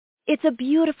It's a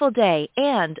beautiful day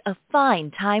and a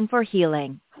fine time for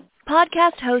healing.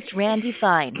 Podcast host Randy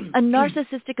Fine, a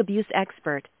narcissistic abuse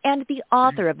expert and the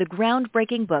author of the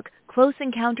groundbreaking book Close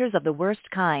Encounters of the Worst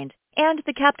Kind and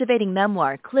the captivating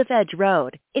memoir Cliff Edge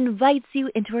Road, invites you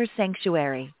into her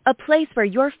sanctuary, a place where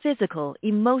your physical,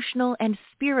 emotional, and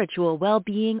spiritual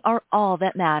well-being are all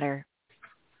that matter.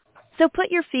 So put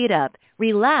your feet up,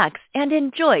 relax, and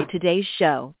enjoy today's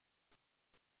show.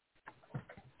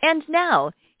 And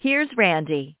now, here's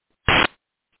Randy.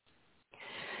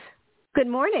 Good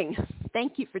morning.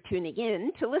 Thank you for tuning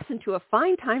in to listen to A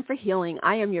Fine Time for Healing.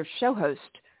 I am your show host,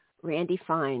 Randy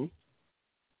Fine.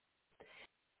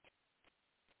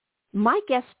 My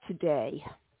guest today,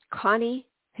 Connie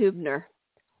Huebner,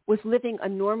 was living a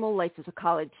normal life as a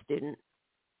college student.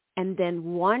 And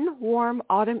then one warm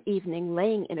autumn evening,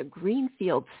 laying in a green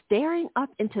field, staring up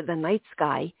into the night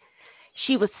sky,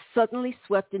 she was suddenly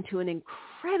swept into an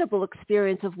incredible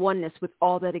experience of oneness with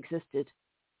all that existed.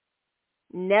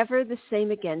 Never the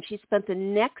same again, she spent the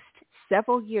next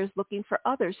several years looking for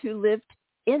others who lived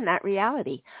in that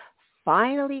reality,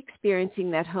 finally experiencing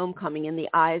that homecoming in the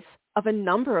eyes of a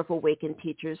number of awakened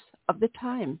teachers of the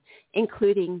time,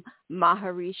 including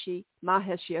Maharishi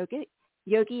Mahesh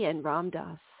Yogi and Ram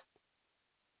Dass.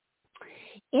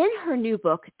 In her new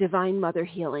book, Divine Mother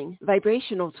Healing,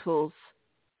 Vibrational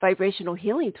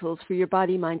Healing Tools for Your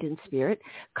Body, Mind, and Spirit,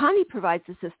 Connie provides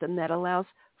a system that allows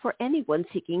for anyone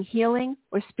seeking healing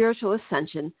or spiritual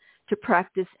ascension to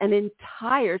practice an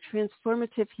entire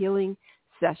transformative healing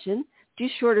session, do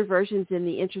shorter versions in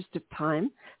the interest of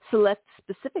time, select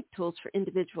specific tools for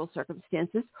individual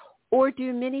circumstances, or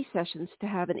do mini sessions to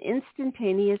have an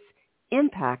instantaneous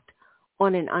impact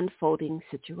on an unfolding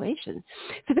situation.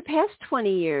 For the past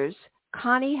 20 years,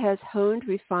 Connie has honed,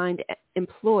 refined,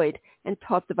 employed, and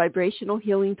taught the vibrational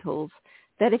healing tools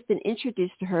that have been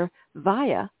introduced to her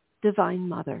via Divine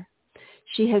Mother.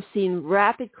 She has seen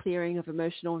rapid clearing of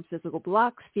emotional and physical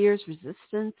blocks, fears,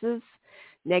 resistances,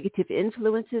 negative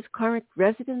influences, karmic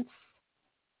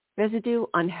residue,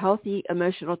 unhealthy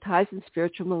emotional ties, and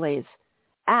spiritual malaise,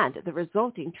 and the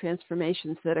resulting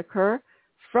transformations that occur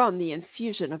from the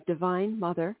infusion of Divine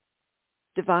Mother,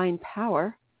 divine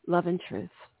power, love, and truth.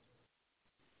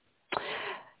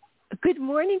 Good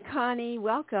morning, Connie.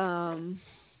 Welcome.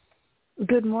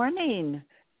 Good morning.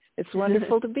 It's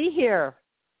wonderful to be here.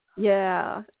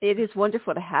 Yeah, it is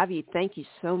wonderful to have you. Thank you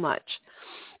so much.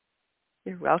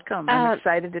 You're welcome. I'm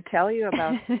excited to tell you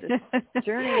about this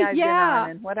journey I've been on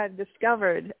and what I've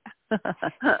discovered.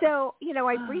 So,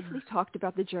 I briefly talked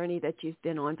about the journey that you've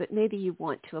been on, but maybe you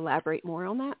want to elaborate more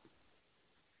on that?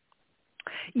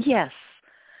 Yes.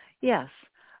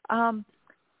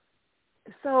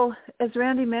 So, as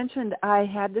Randy mentioned, I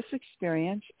had this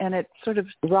experience, and it sort of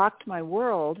rocked my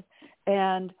world,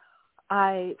 and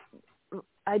I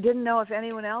didn't know if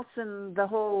anyone else in the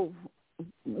whole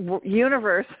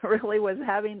universe really was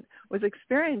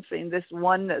experiencing this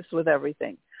oneness with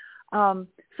everything. So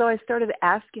I started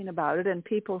asking about it, and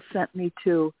people sent me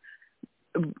to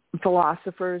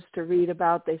philosophers to read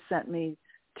about. They sent me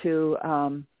to,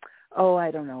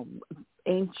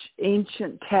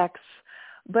 ancient texts.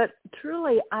 But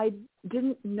truly, I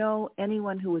didn't know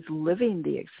anyone who was living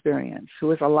the experience, who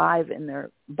was alive in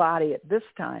their body at this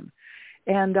time.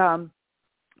 And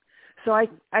so I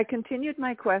continued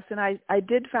my quest, and I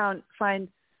did find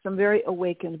some very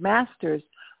awakened masters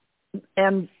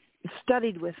and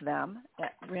studied with them.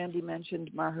 Randy mentioned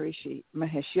Maharishi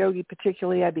Mahesh Yogi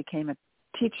particularly. I became a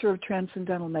teacher of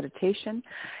transcendental meditation,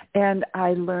 and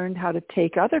I learned how to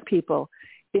take other people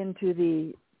into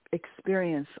the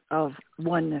experience of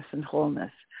oneness and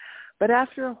wholeness. But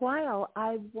after a while,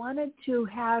 I wanted to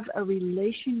have a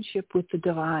relationship with the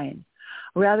divine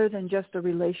rather than just a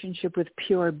relationship with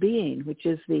pure being, which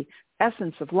is the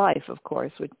essence of life, of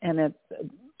course, and a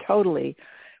totally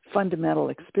fundamental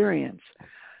experience.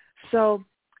 So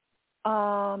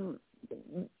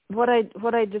what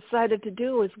I decided to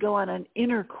do was go on an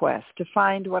inner quest to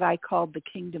find what I called the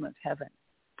kingdom of heaven.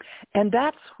 And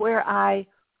that's where I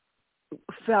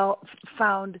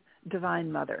found Divine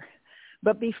Mother.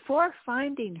 But before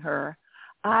finding her,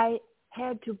 I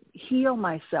had to heal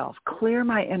myself, clear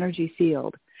my energy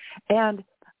field. And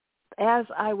as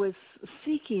I was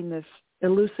seeking this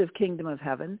elusive kingdom of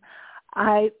heaven,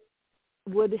 I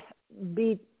would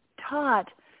be taught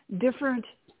different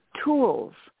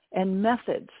tools and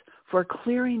methods for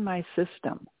clearing my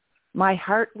system. My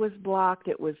heart was blocked.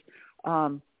 It was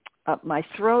my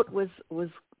throat was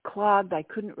clogged. I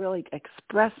couldn't really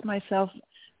express myself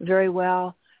very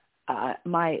well. I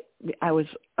was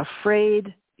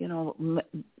afraid.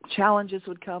 Challenges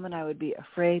would come, and I would be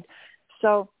afraid.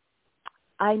 So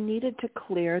I needed to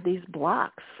clear these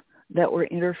blocks that were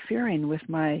interfering with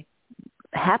my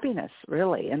happiness,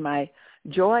 really, and my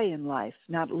joy in life,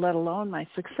 not let alone my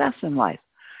success in life.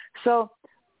 So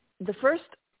the first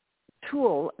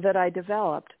tool that I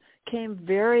developed came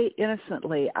very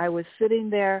innocently. I was sitting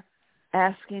there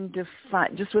asking to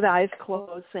find, just with eyes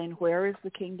closed, saying, where is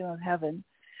the kingdom of heaven?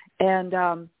 And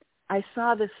I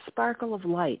saw this sparkle of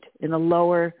light in the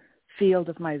lower field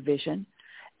of my vision.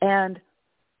 And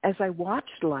as I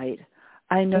watched light,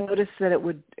 I noticed that it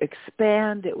would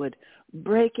expand, it would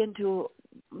break into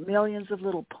millions of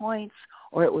little points,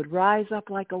 or it would rise up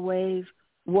like a wave.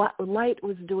 Light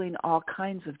was doing all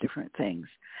kinds of different things.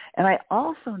 And I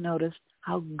also noticed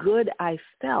how good I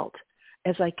felt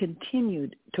as I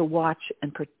continued to watch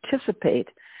and participate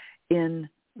in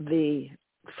the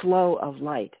flow of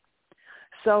light.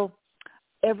 So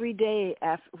every day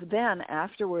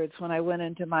afterwards, when I went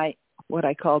into my what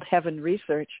I called heaven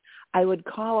research, I would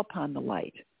call upon the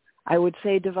light. I would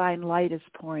say, divine light is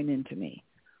pouring into me.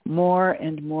 More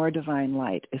and more divine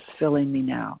light is filling me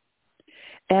now.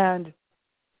 And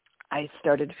I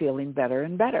started feeling better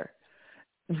and better.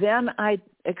 Then I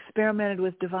experimented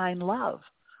with divine love.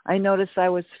 I noticed I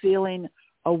was feeling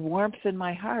a warmth in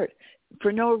my heart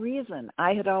for no reason.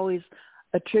 I had always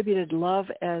attributed love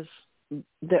as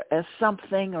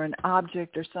something or an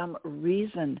object or some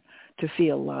reason to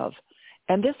feel love.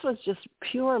 And this was just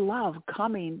pure love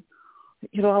coming,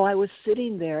 while I was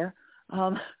sitting there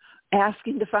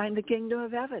asking to find the kingdom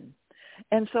of heaven.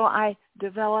 And so I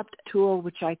developed a tool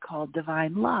which I called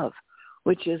divine love,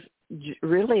 which is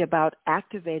really about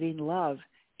activating love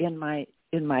in my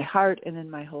heart and in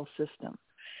my whole system.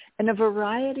 And a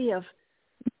variety of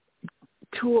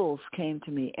tools came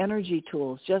to me, energy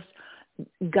tools, just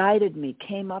guided me,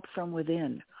 came up from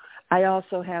within. I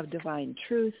also have divine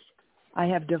truth. I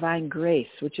have divine grace,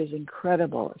 which is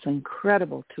incredible. It's an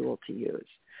incredible tool to use.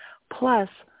 Plus,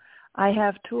 I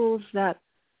have tools that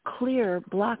clear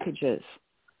blockages.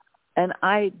 And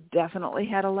I definitely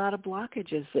had a lot of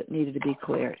blockages that needed to be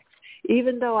cleared.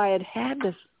 Even though I had had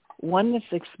this oneness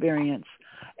experience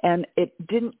and it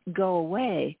didn't go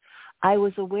away, I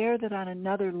was aware that on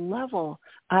another level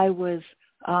I was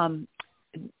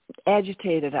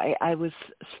agitated. I was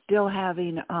still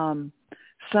having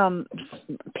some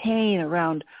pain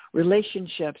around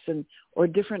relationships or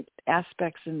different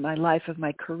aspects in my life of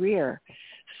my career.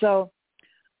 So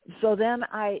then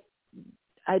I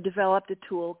developed a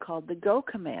tool called the Go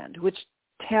command, which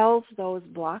tells those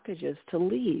blockages to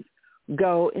leave.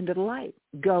 Go into the light.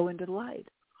 Go into the light.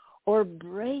 Or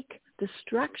break the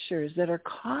structures that are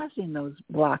causing those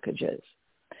blockages.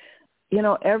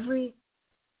 Every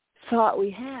thought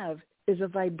we have is a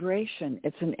vibration.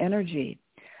 It's an energy.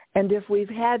 And if we've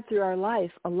had through our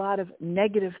life a lot of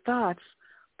negative thoughts,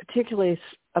 particularly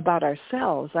about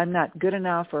ourselves, I'm not good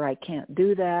enough, or I can't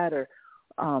do that, or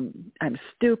I'm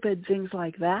stupid, things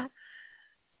like that,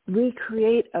 we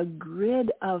create a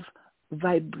grid of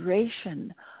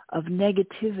vibration, of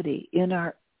negativity in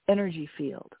our energy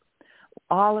field.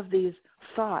 All of these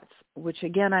thoughts, which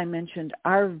again I mentioned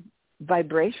are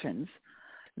vibrations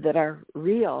that are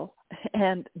real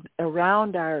and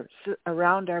around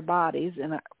our bodies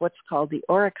in what's called the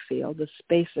auric field, the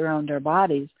space around our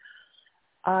bodies,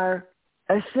 are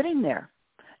sitting there.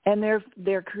 And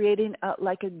they're creating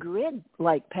like a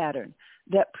grid-like pattern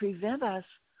that prevent us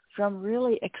from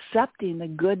really accepting the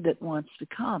good that wants to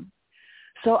come.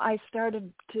 So I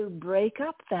started to break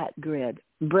up that grid.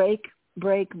 Break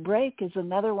is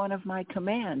another one of my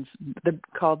commands,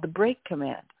 called the break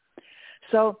command.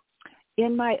 So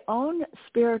in my own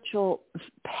spiritual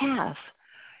path,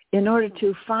 in order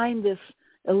to find this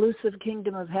elusive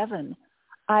kingdom of heaven,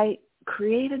 I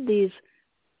created these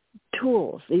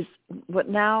tools, these what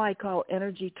now I call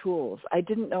energy tools. I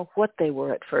didn't know what they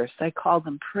were at first. I called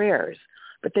them prayers,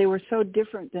 but they were so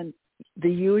different than the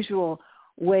usual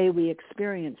way we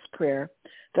experience prayer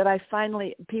that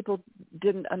people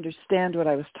didn't understand what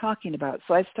I was talking about.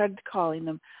 So I started calling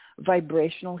them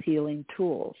vibrational healing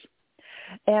tools.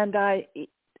 And I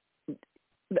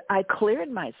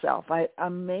cleared myself. I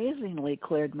amazingly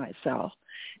cleared myself.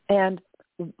 And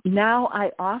now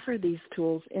I offer these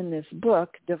tools in this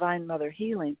book, Divine Mother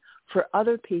Healing, for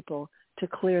other people to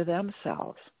clear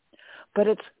themselves. But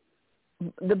it's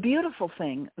the beautiful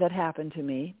thing that happened to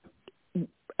me,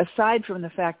 aside from the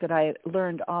fact that I had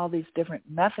learned all these different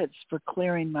methods for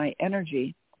clearing my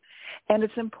energy. And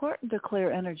it's important to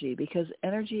clear energy because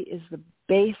energy is the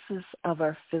basis of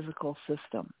our physical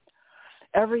system.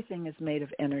 Everything is made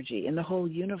of energy in the whole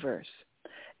universe.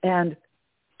 And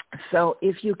so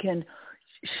if you can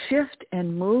shift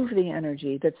and move the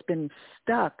energy that's been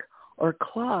stuck or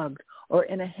clogged or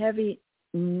in a heavy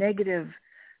negative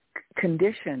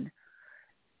condition,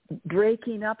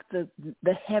 breaking up the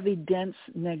heavy, dense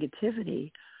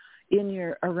negativity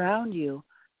around you,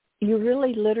 you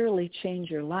really literally change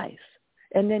your life.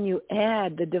 And then you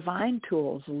add the divine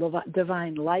tools,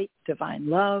 divine light, divine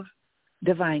love,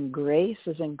 divine grace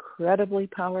is incredibly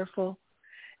powerful.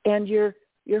 And your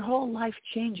whole life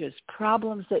changes.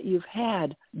 Problems that you've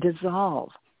had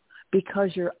dissolve because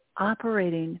you're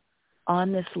operating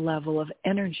on this level of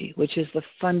energy, which is the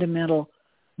fundamental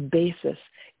basis.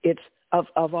 It's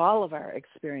of all of our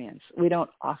experience. We don't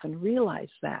often realize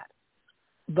that.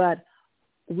 But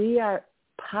we are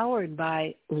powered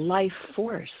by life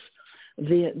force,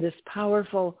 this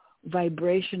powerful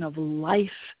vibration of life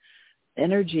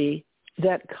energy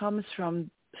that comes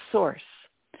from source.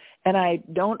 And I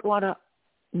don't want to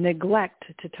neglect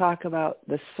to talk about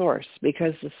the source,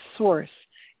 because the source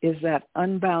is that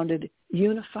unbounded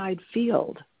unified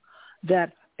field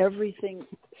that everything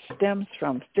stems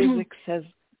from. Physics has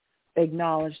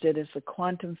acknowledged it as the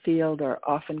quantum field, or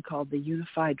often called the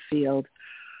unified field.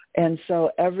 And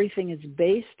so everything is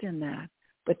based in that.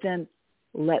 But then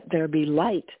let there be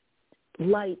light.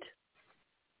 Light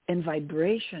and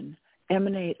vibration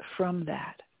emanate from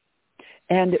that.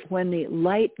 And when the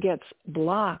light gets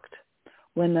blocked,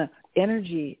 when the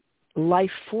energy,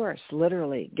 life force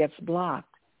literally gets blocked,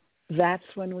 that's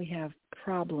when we have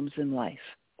problems in life.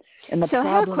 And the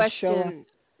problems show up.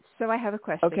 So I have a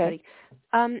question, okay.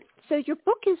 Buddy. So your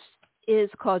book is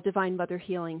called Divine Mother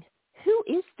Healing. Who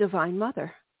is Divine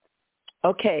Mother?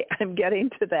 Okay, I'm getting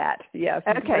to that. Yes,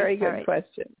 okay, very good right.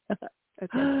 question.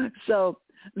 Okay. So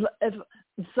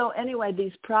anyway,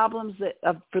 these problems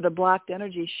for the blocked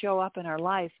energy show up in our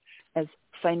life as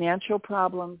financial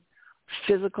problems,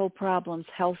 physical problems,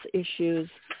 health issues,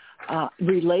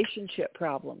 relationship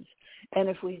problems. And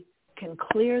if we can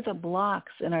clear the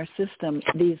blocks in our system,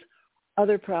 these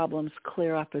other problems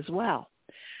clear up as well.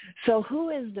 So who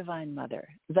is Divine Mother?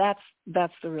 That's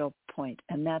the real point,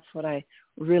 and that's what I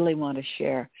really want to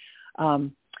share.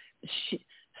 So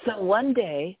one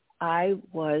day I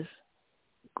was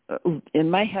in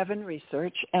my heaven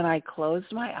research, and I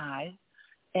closed my eyes,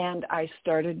 and I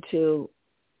started to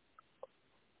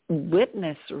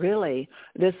witness, really,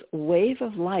 this wave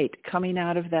of light coming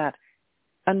out of that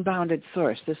unbounded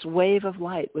source. This wave of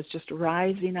light was just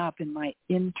rising up in my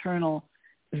internal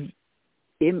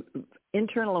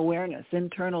awareness,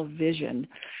 internal vision,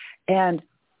 and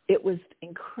it was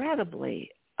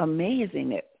incredibly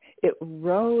amazing. It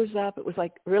rose up. It was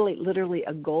like really, literally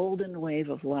a golden wave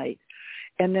of light,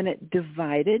 and then it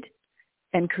divided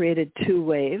and created two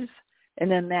waves,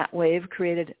 and then that wave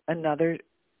created another.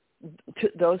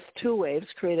 Those two waves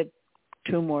created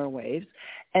two more waves,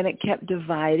 and it kept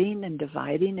dividing and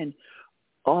dividing, and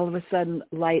all of a sudden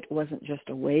light wasn't just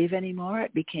a wave anymore.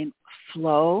 It became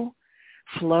flows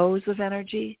of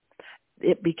energy.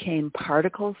 It became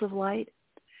particles of light.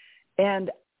 And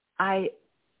I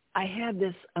had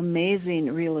this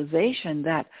amazing realization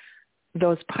that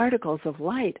those particles of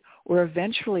light were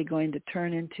eventually going to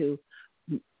turn into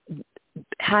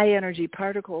high energy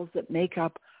particles that make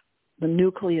up the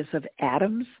nucleus of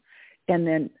atoms, and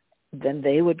then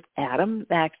they would atom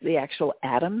back the actual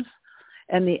atoms,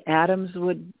 and the atoms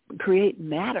would create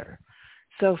matter.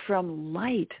 So from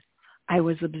light, I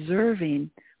was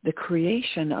observing the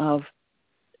creation of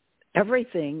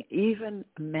everything, even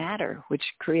matter, which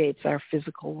creates our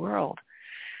physical world.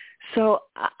 So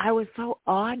I was so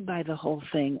awed by the whole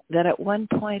thing that at one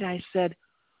point I said,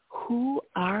 "Who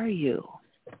are you?"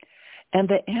 And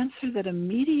the answer that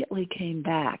immediately came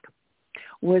back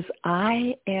was,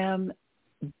 I am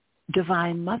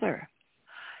Divine Mother,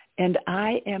 and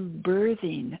I am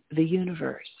birthing the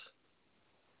universe.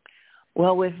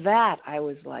 Well, with that, I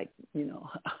was like,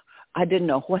 I didn't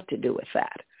know what to do with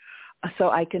that. So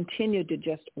I continued to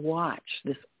just watch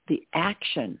the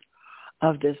action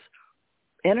of this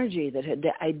energy that had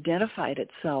identified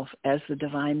itself as the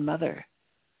Divine Mother.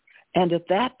 And at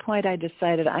that point, I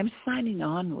decided I'm signing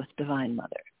on with Divine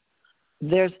Mother.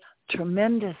 There's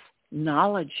tremendous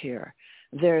knowledge here.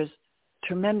 There's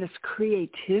tremendous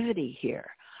creativity here.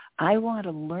 I want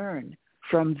to learn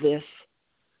from this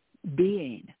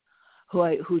being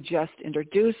who just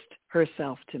introduced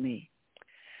herself to me.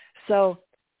 So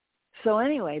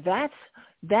anyway,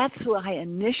 that's who I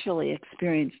initially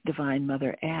experienced Divine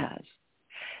Mother as.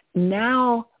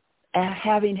 Now,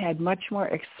 having had much more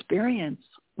experience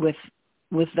with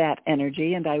that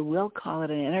energy, and I will call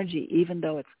it an energy, even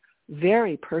though it's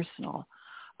very personal,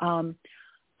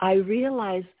 I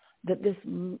realize that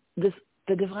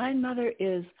the Divine Mother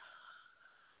is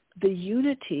the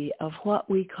unity of what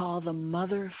we call the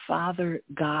Mother, Father,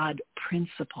 God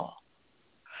principle.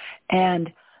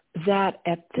 And that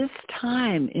at this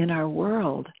time in our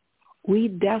world, we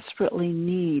desperately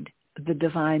need the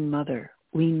Divine Mother.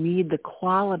 We need the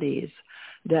qualities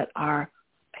that are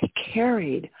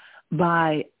carried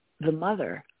by the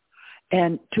Mother,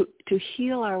 and to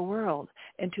heal our world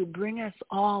and to bring us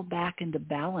all back into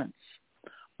balance.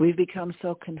 We've become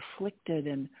so conflicted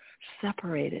and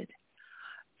separated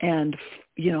and,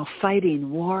 fighting,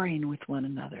 warring with one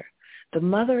another. The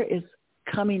Mother is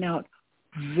coming out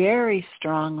very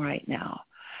strong right now.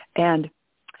 And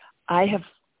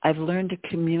I've learned to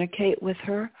communicate with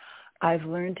her. I've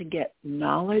learned to get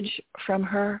knowledge from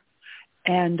her.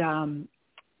 And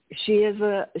she is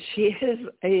the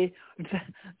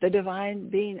divine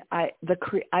being.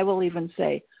 I will even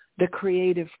say the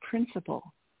creative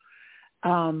principle.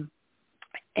 And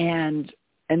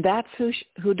that's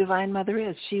who Divine Mother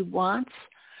is.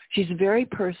 She's very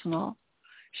personal.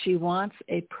 She wants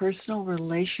a personal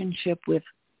relationship with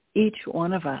each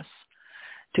one of us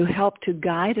to help to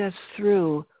guide us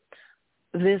through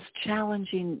this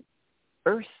challenging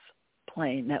earth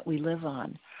plane that we live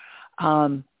on.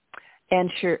 And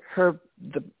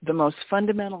the most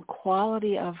fundamental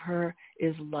quality of her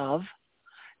is love.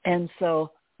 And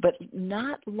so, but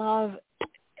not love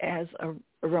as a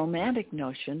romantic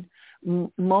notion.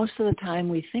 Most of the time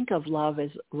we think of love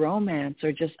as romance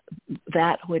or just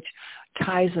that which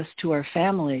ties us to our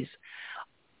families.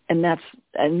 And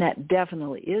that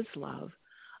definitely is love.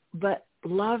 But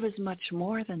love is much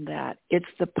more than that. It's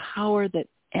the power that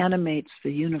animates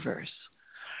the universe.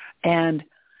 And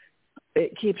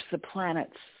it keeps the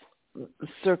planets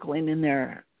circling in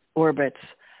their orbits,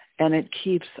 and it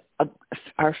keeps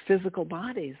our physical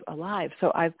bodies alive.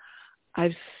 So I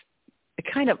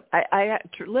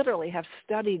literally have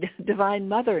studied Divine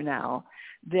Mother now.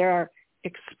 There are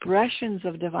expressions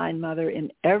of Divine Mother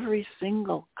in every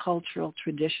single cultural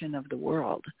tradition of the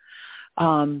world.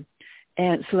 And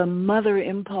so the mother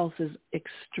impulse is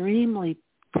extremely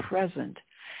present.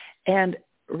 And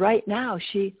right now,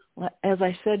 she, as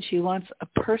I said, she wants a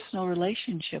personal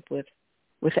relationship with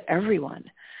everyone,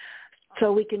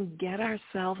 so we can get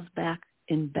ourselves back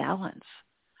in balance.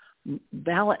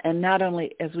 And not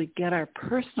only as we get our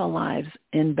personal lives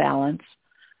in balance,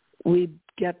 we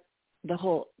get the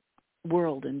whole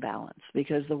world in balance,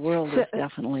 because the world is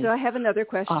definitely. So I have another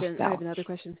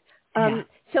question. Yeah.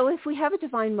 So if we have a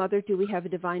Divine Mother, do we have a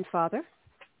Divine Father?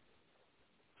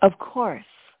 Of course.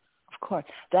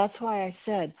 That's why I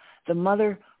said the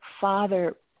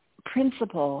Mother-Father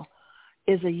principle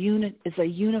is a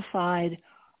unified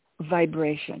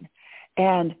vibration.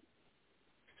 And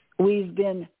we've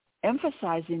been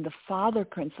emphasizing the Father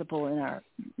principle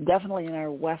definitely in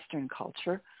our Western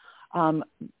culture,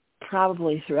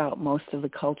 probably throughout most of the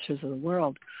cultures of the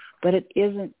world. But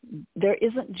there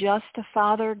isn't just a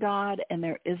Father God, and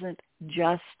there isn't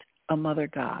just a Mother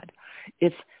God.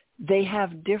 They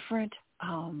have different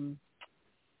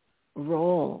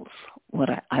roles, what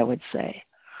I would say.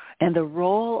 And the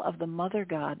role of the Mother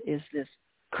God is this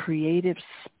creative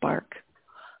spark,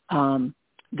 I'll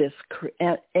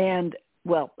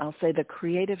say the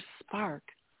creative spark,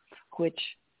 which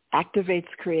activates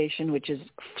creation, which is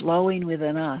flowing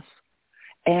within us,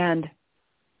 and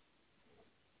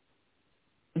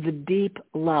the deep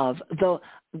love, though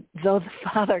the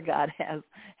Father God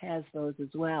has those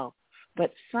as well.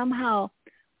 But somehow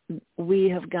we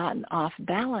have gotten off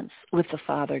balance with the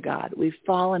Father God. We've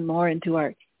fallen more into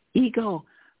our ego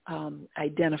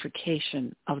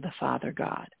identification of the Father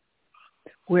God,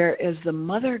 whereas the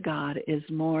Mother God is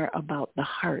more about the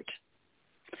heart.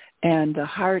 And the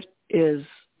heart has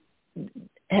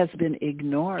been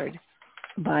ignored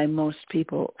by most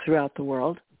people throughout the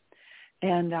world.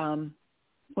 And,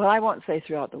 I won't say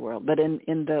throughout the world, but in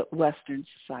the Western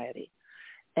society,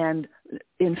 and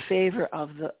in favor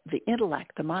of the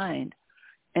intellect, the mind.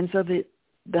 And so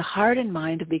the heart and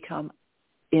mind have become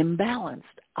imbalanced,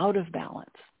 out of balance.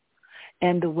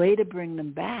 And the way to bring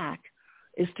them back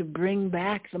is to bring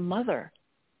back the Mother.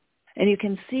 And you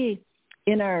can see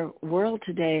in our world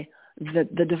today,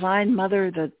 the Divine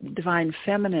Mother, the Divine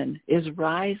Feminine is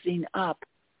rising up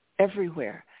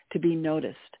everywhere to be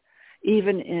noticed.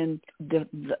 Even in the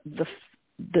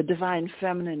Divine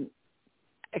Feminine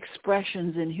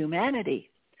expressions in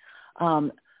humanity,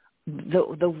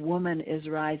 the woman is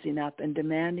rising up and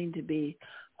demanding to be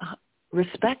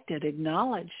respected,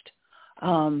 acknowledged,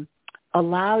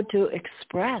 allowed to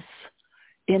express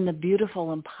in the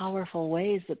beautiful and powerful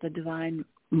ways that the Divine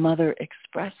Mother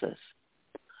expresses.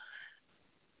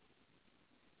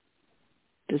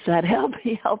 Does that help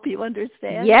you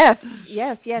understand? Yes.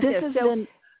 This has been,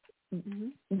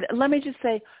 let me just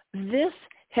say, this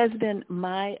has been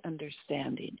my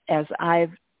understanding as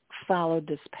I've followed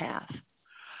this path.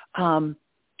 And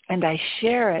I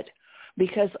share it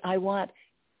because I want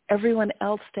everyone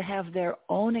else to have their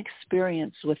own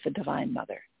experience with the Divine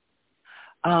Mother.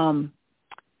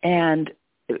 And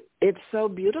it's so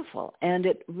beautiful, and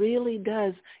it really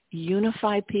does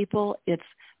unify people. It's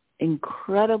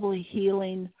incredibly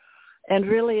healing, and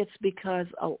really it's because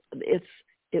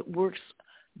it works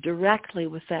directly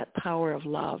with that power of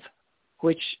love,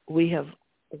 which we have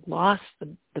lost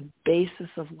the basis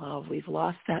of love. We've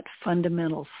lost that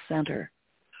fundamental center,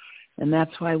 and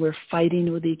that's why we're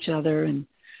fighting with each other and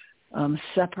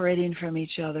separating from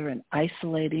each other and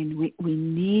isolating. We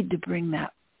need to bring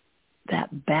that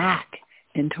back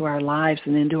into our lives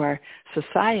and into our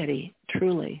society,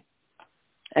 truly,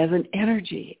 as an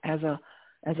energy, as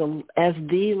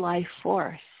the life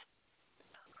force.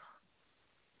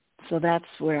 So that's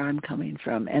where I'm coming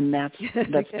from, and that's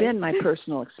been my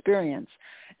personal experience,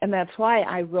 and that's why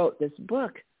I wrote this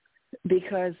book,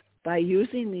 because by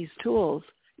using these tools,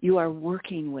 you are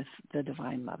working with the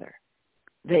Divine Mother.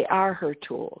 They are her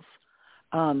tools.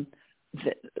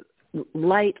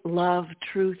 Light, love,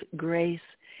 truth, grace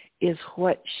is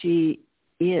what she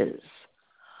is.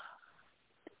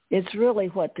 It's really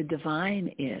what the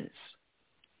divine is.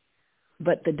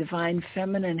 But the divine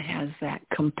feminine has that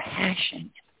compassion.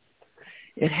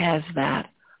 It has that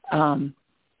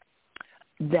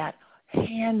that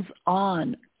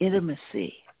hands-on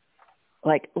intimacy,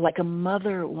 like a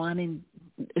mother wanting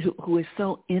who is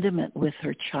so intimate with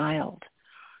her child,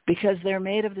 because they're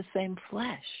made of the same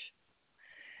flesh.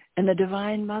 And the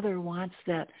Divine Mother wants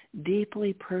that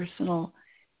deeply personal,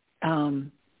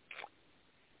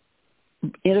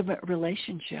 intimate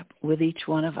relationship with each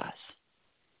one of us.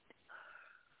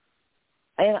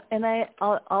 And I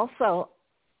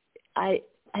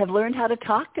have learned how to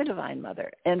talk to Divine Mother,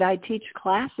 and I teach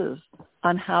classes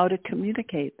on how to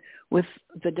communicate with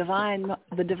the Divine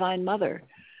Mother,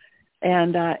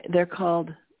 and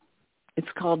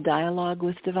it's called Dialogue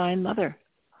with Divine Mother.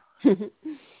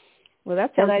 Well,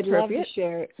 that sounds and I'd appropriate. love to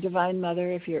share Divine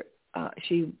Mother if you're.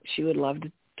 She would love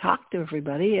to talk to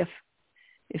everybody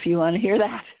if you want to hear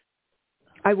that.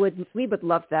 I would. We would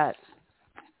love that.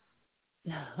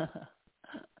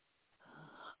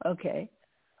 Okay.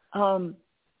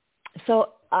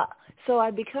 So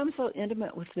I've become so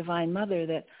intimate with Divine Mother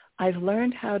that I've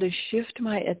learned how to shift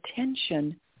my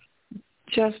attention.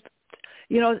 Just,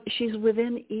 she's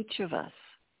within each of us,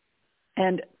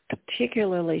 and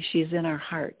particularly she's in our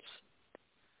hearts.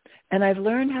 And I've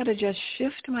learned how to just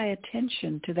shift my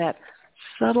attention to that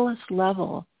subtlest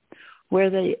level where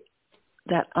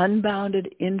that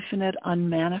unbounded, infinite,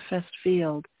 unmanifest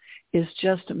field is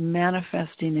just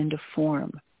manifesting into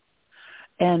form.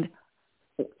 And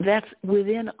that's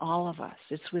within all of us.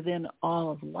 It's within all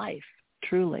of life,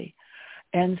 truly.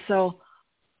 And so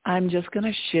I'm just going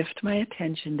to shift my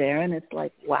attention there, and it's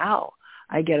like, wow,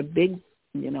 I get a big,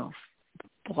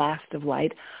 blast of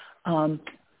light.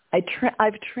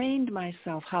 I've trained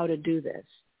myself how to do this.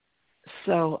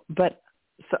 But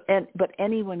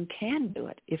anyone can do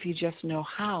it if you just know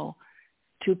how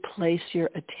to place your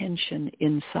attention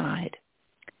inside.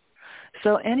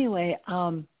 So anyway,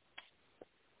 I'll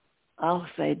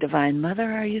say, Divine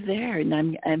Mother, are you there? And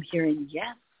I'm hearing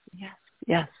yes, yes,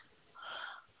 yes.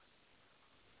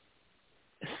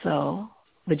 So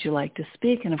would you like to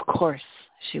speak? And of course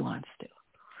she wants to.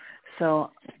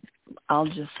 So I'll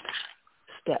just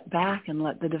step back and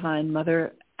let the Divine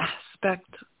Mother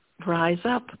aspect rise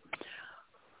up.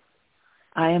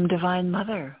 I am Divine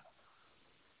Mother.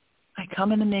 I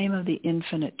come in the name of the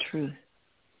infinite truth.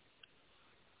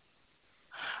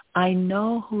 I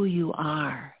know who you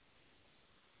are,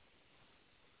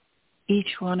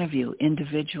 each one of you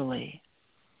individually,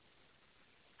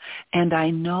 and I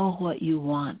know what you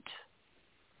want.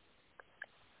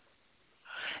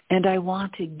 And I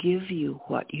want to give you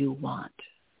what you want,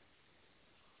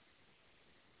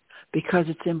 because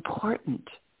it's important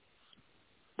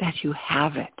that you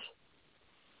have it.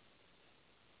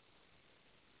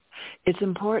 It's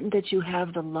important that you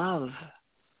have the love.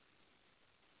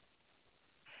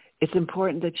 It's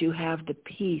important that you have the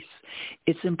peace.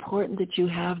 It's important that you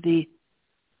have the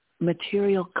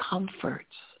material comforts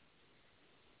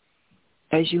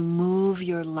as you move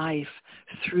your life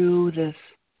through this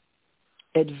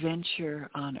adventure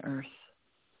on earth.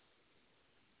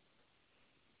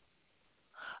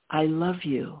 I love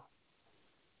you,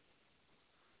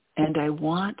 and I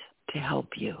want to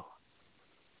help you.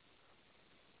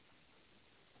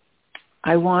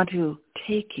 I want to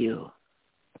take you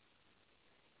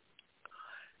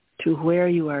to where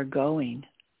you are going,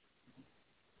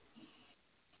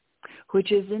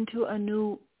 which is into a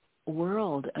new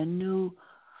world, a new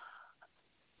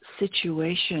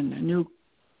situation, a new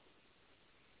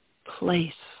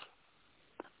place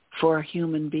for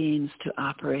human beings to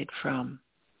operate from.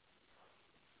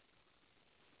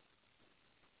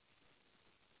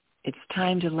 It's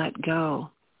time to let go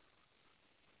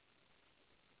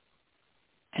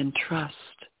and trust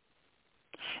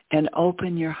and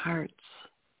open your hearts.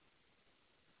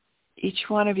 Each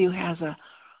one of you has a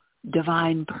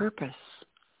divine purpose.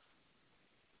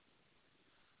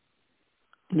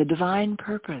 And the divine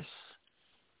purpose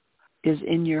is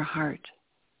in your heart.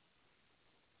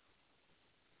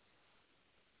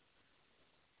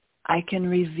 I can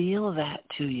reveal that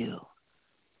to you.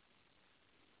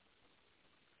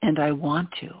 And I want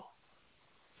to.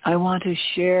 I want to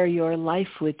share your life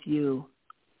with you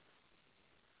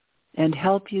and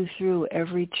help you through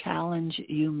every challenge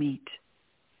you meet.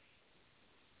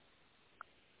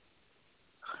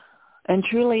 And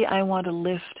truly, I want to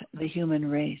lift the human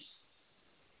race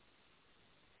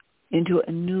into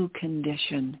a new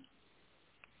condition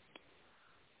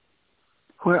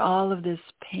where all of this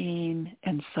pain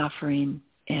and suffering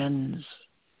ends.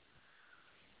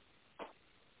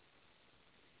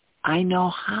 I know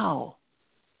how.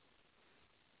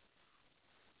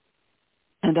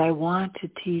 And I want to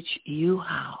teach you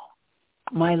how.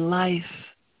 My life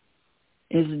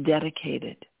is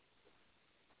dedicated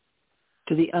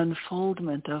to the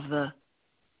unfoldment of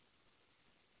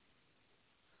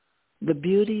the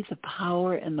beauty, the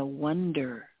power, and the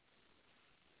wonder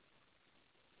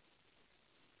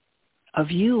of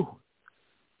you.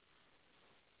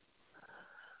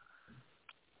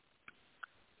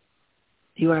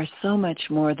 You are so much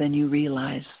more than you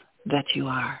realize that you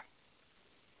are.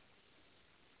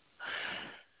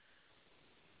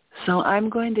 So I'm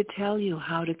going to tell you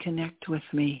how to connect with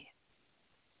me.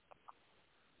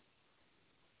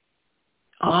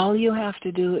 All you have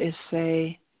to do is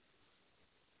say,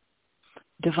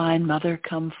 Divine Mother,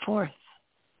 come forth.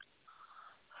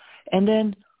 And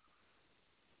then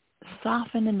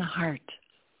soften in the heart.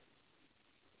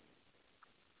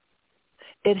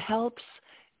 It helps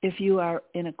if you are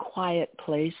in a quiet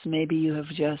place. Maybe you have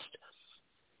just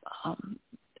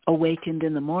awakened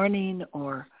in the morning,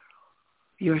 or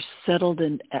you're settled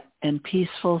and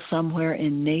peaceful somewhere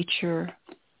in nature,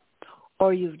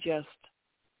 or you've just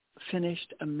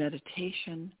finished a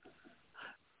meditation.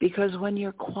 Because when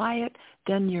you're quiet,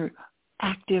 then your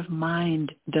active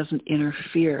mind doesn't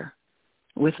interfere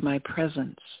with my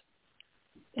presence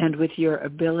and with your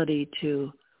ability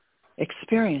to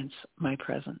experience my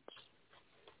presence.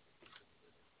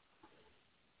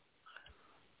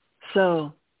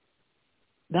 So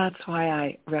that's why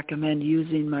I recommend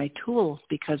using my tools,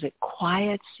 because it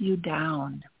quiets you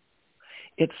down.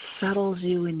 It settles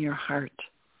you in your heart.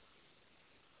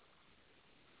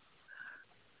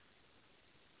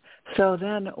 So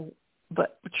then,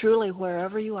 but truly,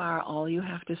 wherever you are, all you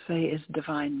have to say is,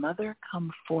 Divine Mother, come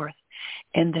forth,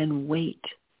 and then wait.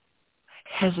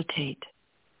 Hesitate.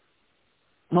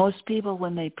 Most people,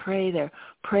 when they pray, they're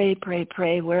pray, pray,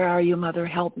 pray. Where are you, Mother?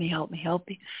 Help me, help me, help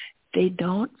me. They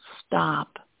don't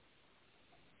stop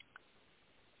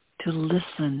to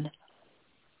listen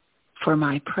for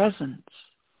my presence.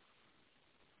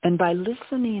 And by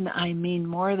listening, I mean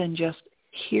more than just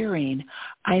hearing.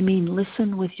 I mean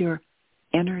listen with your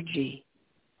energy.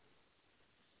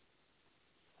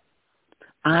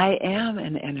 I am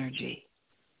an energy.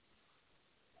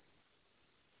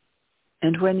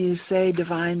 And when you say,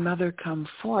 Divine Mother, come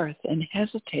forth, and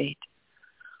hesitate,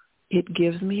 it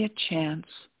gives me a chance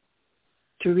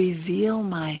to reveal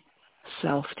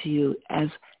myself to you as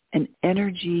an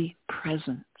energy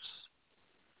presence.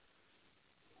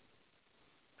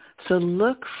 So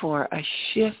look for a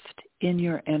shift in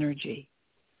your energy.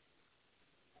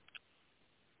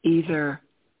 Either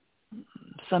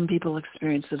some people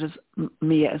experience it as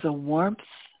me as a warmth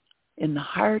in the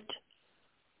heart,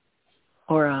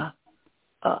 or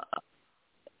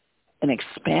an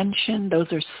expansion. Those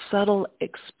are subtle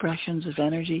expressions of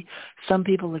energy. Some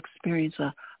people experience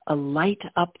a light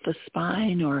up the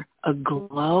spine or a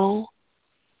glow.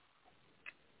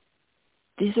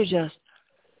 These are just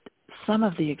some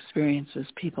of the experiences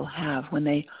people have when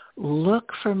they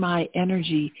look for my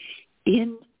energy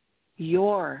in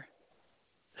you,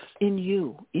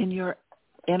 in your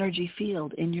energy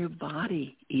field, in your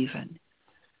body even.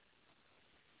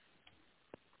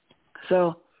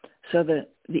 So the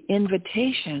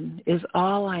invitation is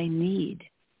all I need,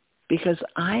 because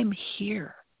I'm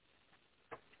here.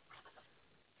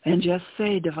 And just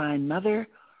say, Divine Mother,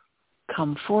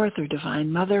 come forth, or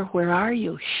Divine Mother, where are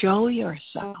you? Show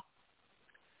yourself.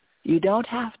 You don't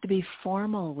have to be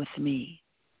formal with me.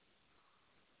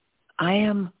 I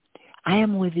am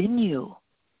within you.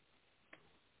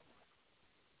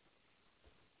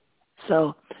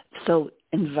 So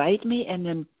invite me and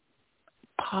then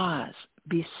pause,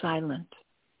 be silent,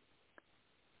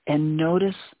 and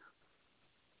notice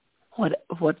what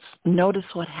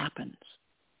happens.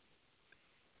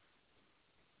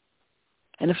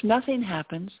 And if nothing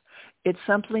happens, it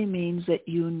simply means that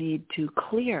you need to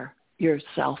clear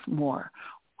yourself more,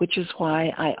 which is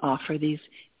why I offer these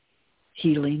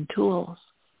healing tools,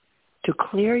 to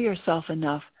clear yourself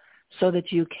enough so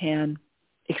that you can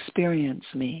experience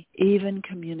me, even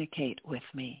communicate with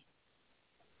me.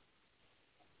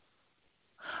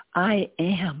 I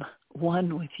am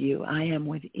one with you. I am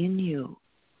within you.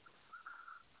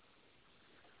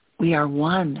 We are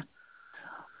one.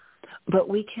 But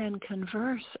we can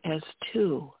converse as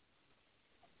two.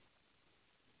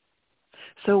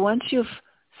 So once you've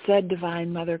said,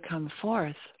 Divine Mother, come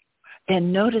forth,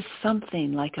 and notice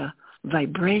something like a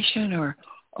vibration or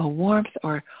a warmth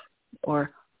or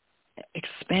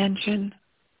expansion,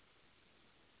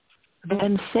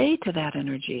 then say to that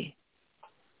energy,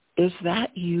 is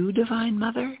that you, Divine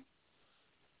Mother?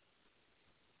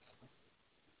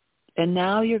 And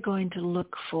now you're going to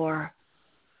look for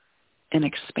an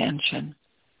expansion.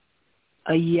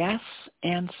 A yes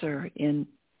answer in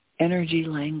energy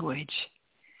language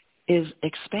is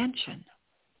expansion.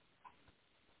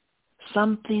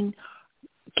 Something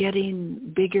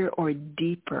getting bigger or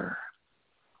deeper.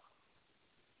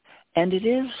 And it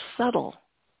is subtle.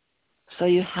 So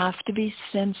you have to be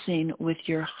sensing with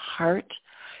your heart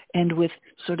and with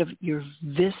sort of your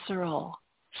visceral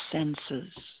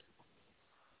senses.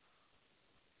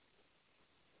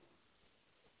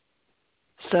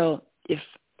 So if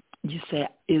you say,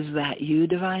 is that you,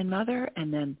 Divine Mother?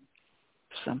 And then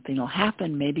something will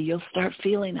happen. Maybe you'll start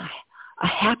feeling a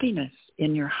happiness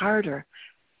in your heart or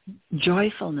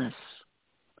joyfulness.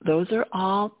 Those are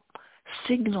all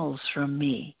signals from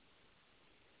me.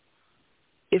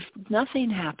 If nothing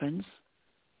happens,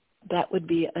 that would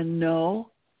be a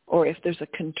no. Or if there's a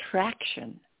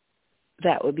contraction,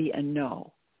 that would be a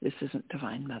no. This isn't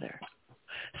Divine Mother.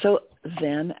 So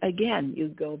then again, you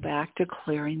go back to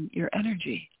clearing your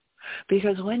energy.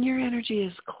 Because when your energy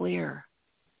is clear,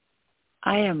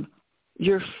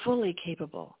 you're fully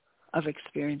capable of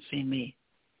experiencing me.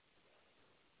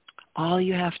 All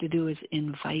you have to do is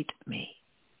invite me.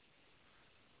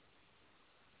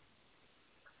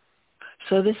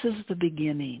 So this is the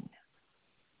beginning.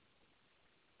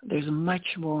 There's much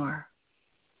more.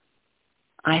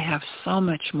 I have so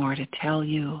much more to tell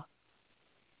you,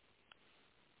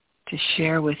 to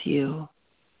share with you,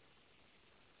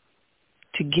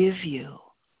 to give you.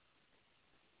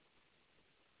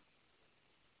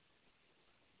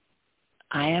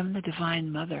 I am the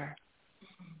Divine Mother,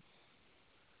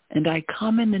 and I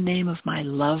come in the name of my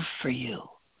love for you.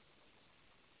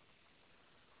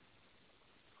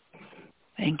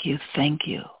 Thank you, thank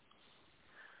you.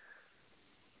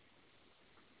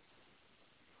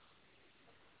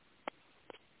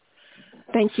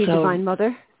 Thank you, Divine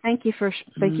Mother. Thank you for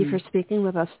speaking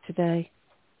with us today.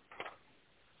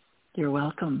 You're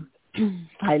welcome.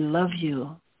 I love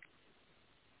you.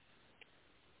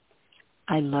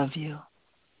 I love you.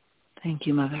 Thank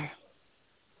you, Mother.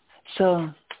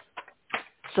 So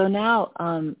now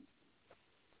I'm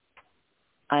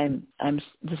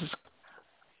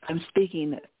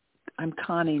speaking. I'm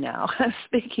Connie now. I'm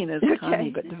speaking as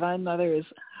Connie, but Divine Mother is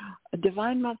a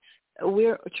Divine Mother.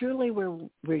 We're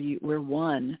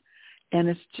one, and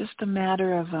it's just a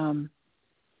matter of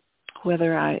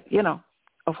whether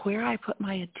of where I put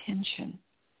my attention.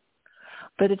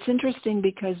 But it's interesting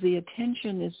because the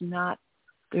attention is not.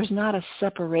 There's not a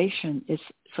separation. It's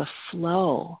a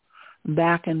flow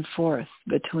back and forth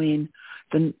between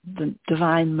the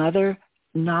Divine Mother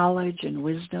knowledge and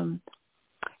wisdom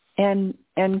and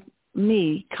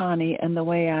me, Connie, and the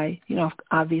way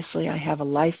obviously I have a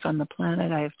life on the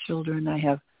planet. I have children. I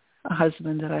have a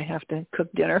husband that I have to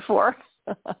cook dinner for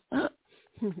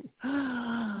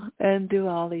and do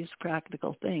all these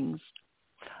practical things.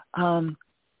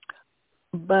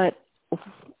 But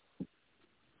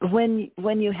when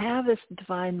you have this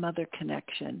Divine Mother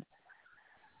connection,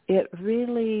 it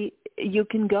really, you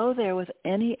can go there with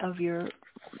any of your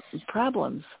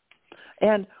problems.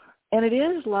 And it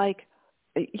is like,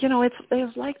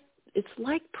 it's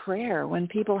like prayer. When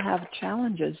people have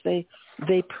challenges, they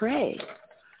pray.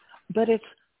 But it's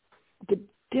the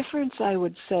difference, I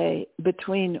would say,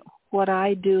 between what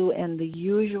I do and the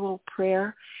usual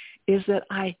prayer is that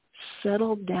I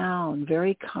settle down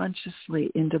very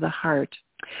consciously into the heart,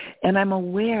 and I'm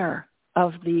aware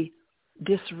of the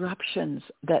disruptions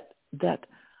that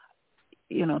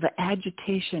you know, the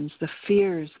agitations, the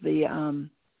fears, the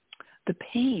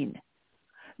pain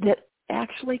that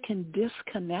actually can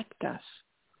disconnect us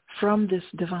from this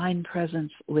divine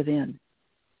presence within.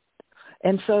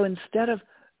 And so instead of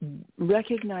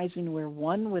recognizing we're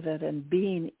one with it and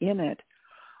being in it,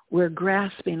 we're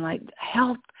grasping like,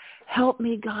 help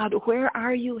me, God, where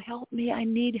are you? Help me, I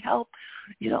need help.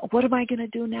 You know, what am I going to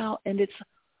do now? And it's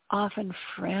often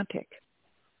frantic.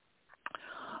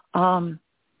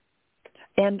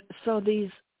 And so these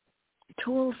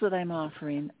tools that I'm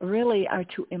offering really are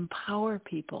to empower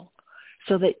people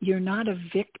so that you're not a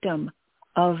victim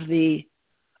of the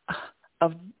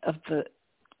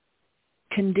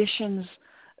conditions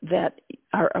that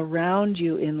are around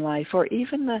you in life, or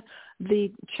even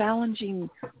the challenging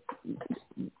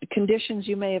conditions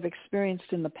you may have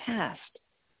experienced in the past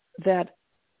that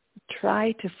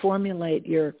try to formulate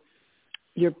your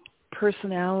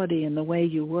personality and the way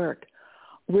you work.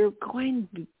 We're going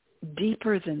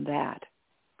deeper than that,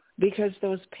 because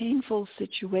those painful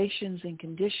situations and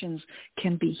conditions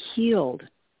can be healed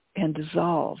and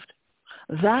dissolved.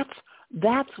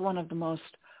 That's one of the most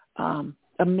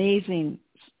amazing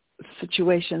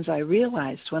situations I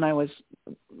realized when I was,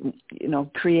 you know,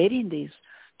 creating these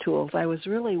tools. I was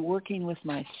really working with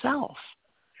myself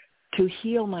to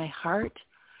heal my heart,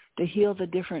 to heal the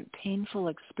different painful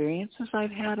experiences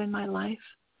I've had in my life,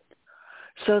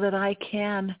 so that I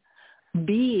can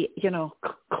be, you know,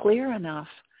 clear enough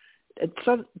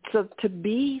so to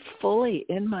be fully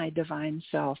in my divine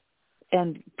self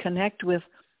and connect with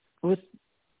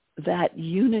that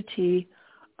unity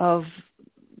of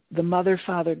the Mother,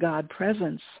 Father, God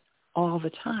presence all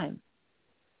the time.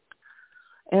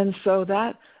 And so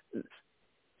that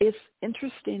is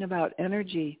interesting about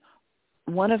energy.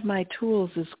 One of my tools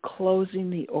is closing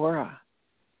the aura.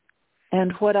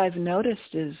 And what I've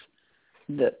noticed is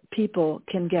that people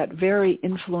can get very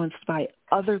influenced by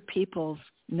other people's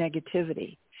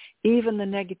negativity, even the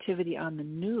negativity on the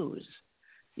news.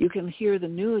 You can hear the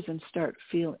news and start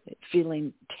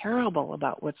feeling terrible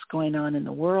about what's going on in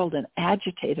the world and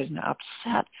agitated and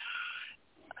upset.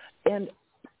 And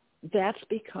that's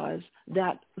because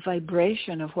that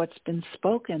vibration of what's been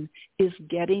spoken is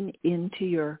getting into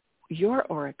your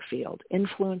auric field,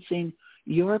 influencing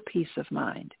your peace of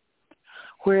mind.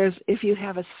 Whereas if you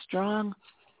have a strong,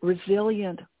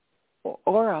 resilient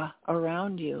aura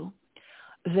around you,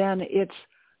 then it's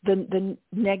the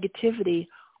negativity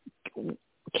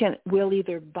will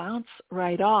either bounce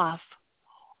right off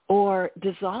or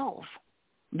dissolve,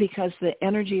 because the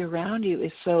energy around you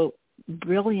is so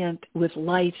brilliant with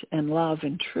light and love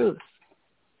and truth.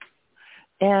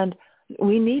 And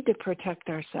we need to protect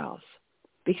ourselves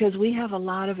because we have a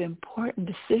lot of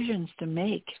important decisions to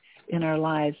make in our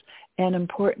lives and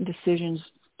important decisions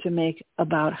to make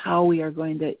about how we are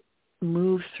going to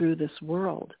move through this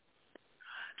world.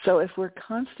 So if we're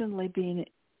constantly being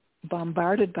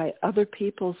bombarded by other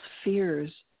people's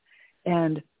fears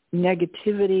and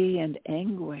negativity and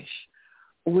anguish,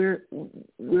 we're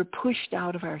pushed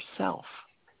out of ourself.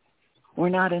 We're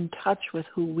not in touch with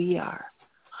who we are.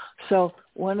 So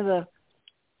one of the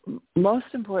most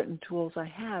important tools I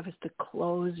have is to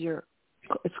close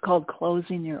it's called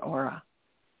closing your aura.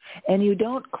 And you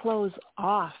don't close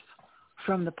off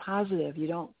from the positive. You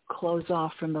don't close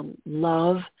off from the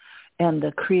love and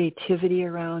the creativity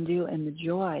around you and the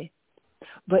joy.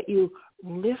 But you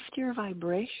lift your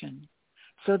vibration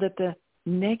so that the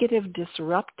negative,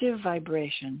 disruptive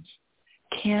vibrations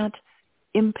can't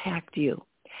impact you.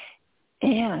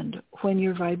 And when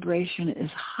your vibration is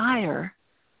higher,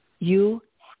 you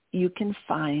can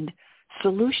find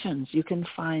solutions.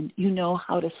 You know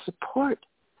how to support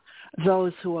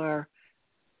those who are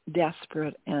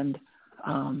desperate and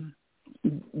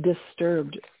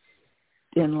disturbed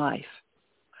in life.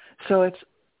 So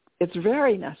it's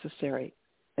very necessary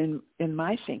in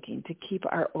my thinking to keep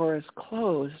our auras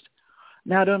closed,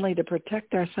 not only to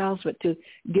protect ourselves, but to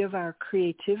give our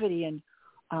creativity and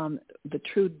the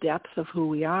true depth of who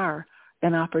we are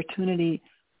an opportunity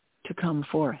to come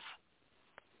forth.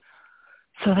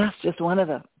 So that's just one of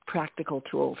the practical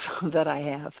tools that I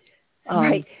have.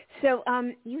 Right. So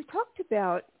you talked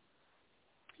about,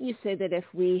 you say that if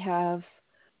we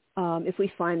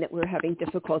find that we're having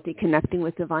difficulty connecting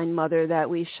with Divine Mother, that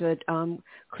we should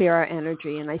clear our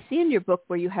energy. And I see in your book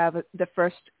where you have the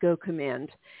first go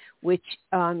command, which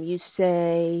you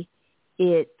say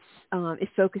it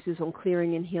focuses on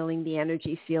clearing and healing the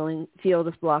energy field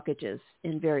of blockages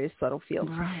in various subtle fields.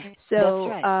 Right. So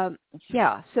That's right.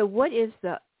 yeah. So what is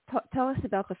the tell us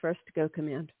about the first go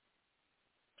command.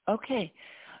 Okay.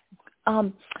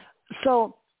 Okay.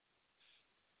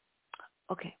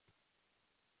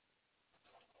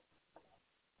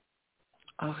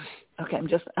 Okay,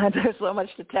 there's so much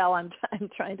to tell. I'm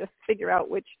trying to figure out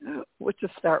which to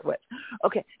start with.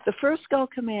 Okay, the first go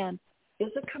command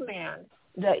is a command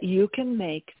that you can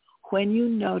make when you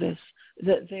notice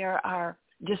that there are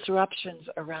disruptions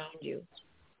around you,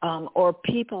 or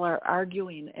people are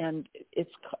arguing and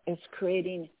it's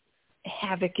creating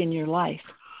havoc in your life.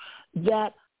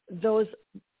 That those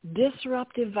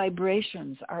disruptive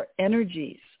vibrations are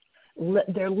energies,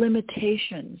 they're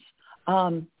limitations.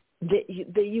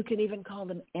 That you can even call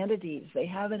them entities. They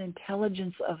have an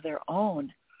intelligence of their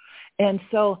own. And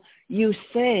so you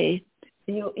say,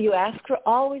 you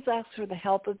always ask for the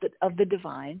help of the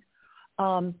divine.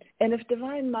 And if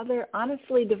Divine Mother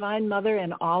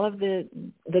and all of the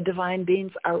divine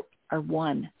beings are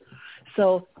one.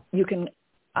 So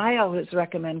I always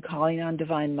recommend calling on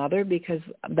Divine Mother because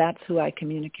that's who I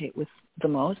communicate with the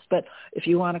most. But if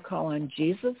you want to call on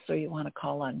Jesus or you want to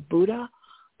call on Buddha,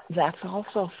 that's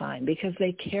also fine because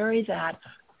they carry that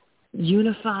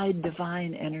unified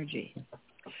divine energy.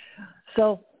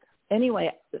 So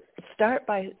anyway, start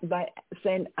by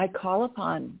saying, I call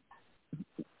upon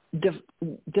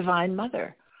Divine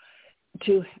Mother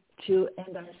and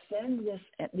I send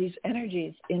these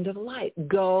energies into the light.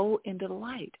 Go into the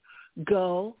light.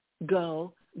 Go,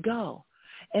 go, go.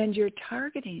 And you're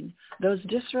targeting those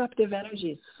disruptive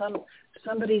energies.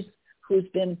 Somebody who's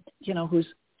been, who's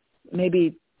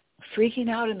maybe freaking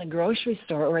out in the grocery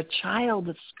store, or a child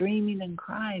that's screaming and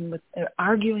crying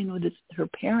arguing with her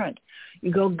parent.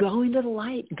 You go into the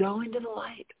light, go into the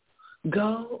light,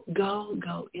 go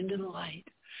into the light.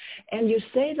 And you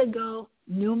say the go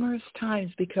numerous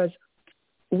times because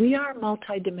we are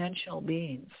multidimensional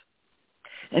beings.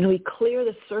 And we clear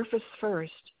the surface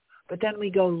first, but then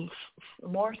we go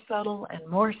more subtle and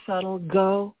more subtle,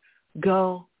 go,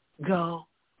 go, go,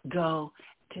 go,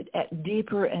 at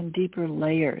deeper and deeper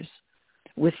layers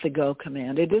with the go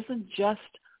command. It isn't just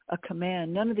a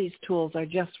command. None of these tools are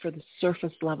just for the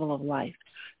surface level of life.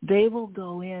 They will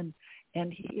go in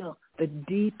and heal the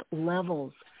deep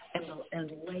levels and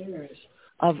layers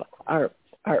of our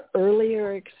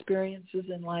earlier experiences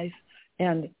in life,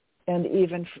 and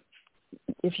even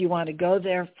if you want to go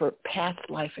there, for past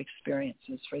life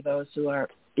experiences, for those who are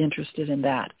interested in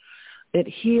that. It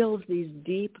heals these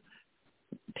deep,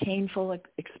 painful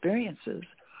experiences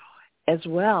as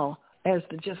well as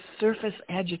the just surface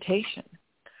agitation.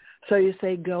 So you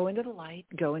say, go into the light,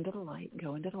 go into the light,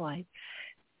 go into the light,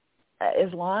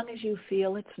 as long as you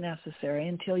feel it's necessary,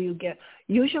 until you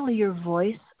usually your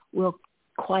voice will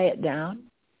quiet down.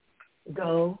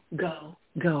 Go, go,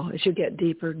 go. As you get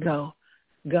deeper, go,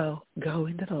 go, go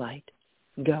into the light,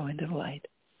 go into the light.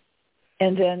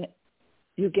 And then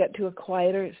you get to a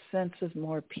quieter sense of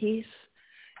more peace.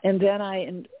 And then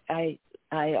I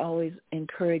always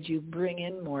encourage you, bring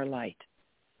in more light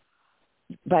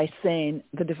by saying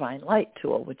the Divine Light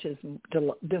tool, which is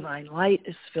Divine Light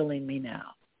is filling me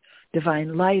now.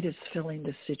 Divine Light is filling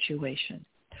the situation.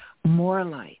 More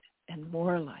light and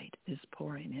more light is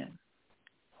pouring in.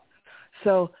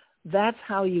 So that's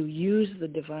how you use the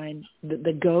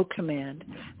go command.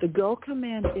 The go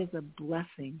command is a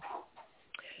blessing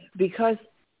because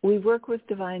we work with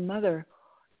Divine Mother.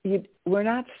 We're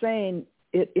not saying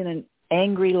it in an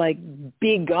angry, like,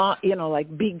 be gone,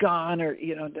 be gone, or,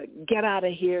 get out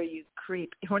of here, you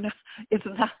creep. We're not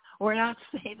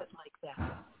saying it like that.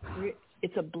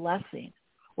 It's a blessing.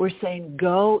 We're saying,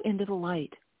 go into the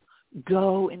light.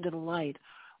 Go into the light.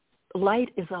 Light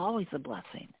is always a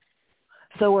blessing.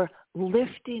 So we're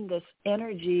lifting this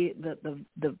energy,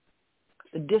 the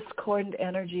discordant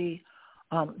energy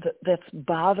that's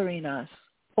bothering us,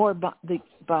 or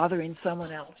bothering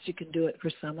someone else. You can do it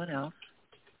for someone else,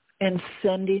 and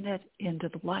sending it into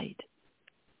the light.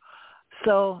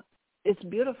 So it's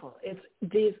beautiful.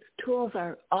 These tools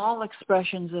are all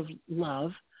expressions of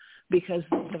love, because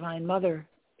Divine Mother,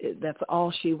 that's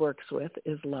all she works with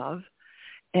is love.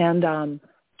 And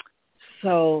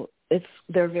so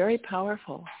they're very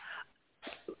powerful.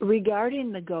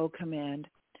 Regarding the go command,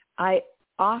 I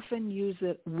often use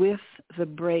it with the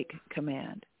break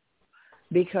command,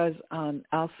 because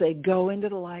I'll say, go into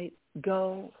the light,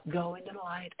 go into the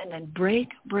light, and then break,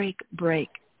 break, break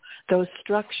those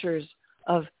structures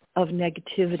of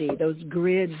negativity, those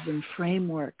grids and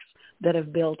frameworks that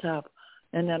have built up.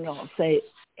 And then I'll say,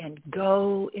 and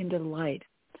go into the light,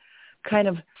 kind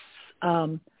of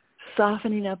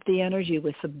softening up the energy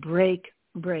with the break,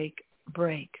 break,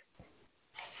 break.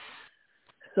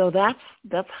 So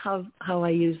that's how I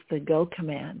use the go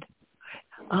command.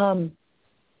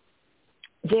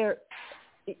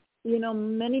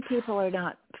 Many people are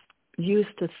not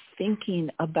used to thinking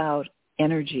about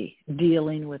energy,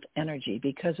 dealing with energy,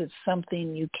 because it's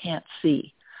something you can't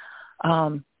see.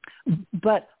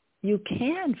 But you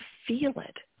can feel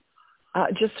it.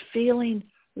 Just feeling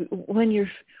when you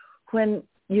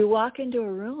walk into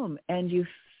a room and you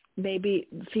maybe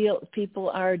feel people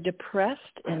are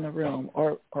depressed in the room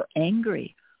or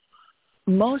angry.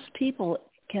 Most people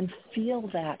can feel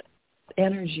that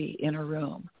energy in a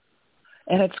room.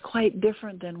 And it's quite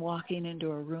different than walking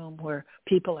into a room where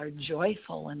people are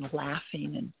joyful and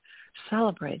laughing and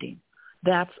celebrating.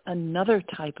 That's another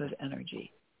type of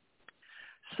energy.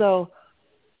 So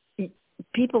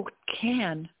people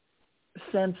can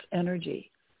sense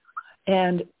energy.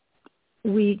 And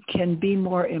we can be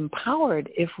more empowered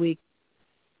if we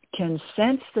can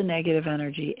sense the negative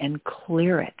energy and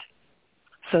clear it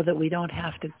so that we don't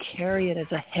have to carry it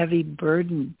as a heavy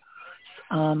burden.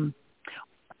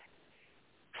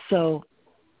 So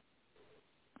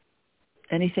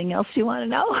anything else you want to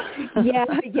know? Yeah.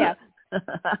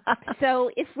 So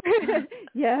if we're,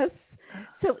 yes.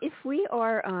 So if we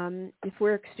are, if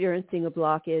we're experiencing a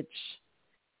blockage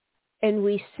and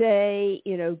we say,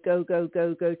 go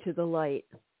to the light,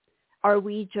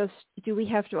 do we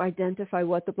have to identify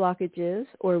what the blockage is,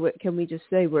 or can we just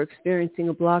say we're experiencing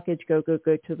a blockage, go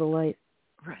to the light?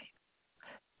 Right.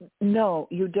 No,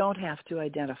 you don't have to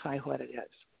identify what it is.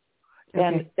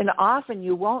 Okay. And often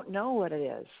you won't know what it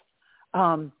is.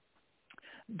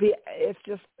 It's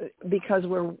just because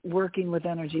we're working with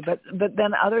energy. But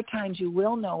then other times you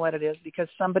will know what it is because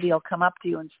somebody will come up to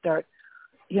you and start,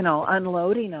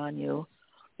 unloading on you,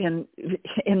 and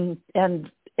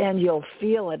you'll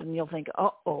feel it and you'll think,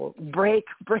 uh-oh, break,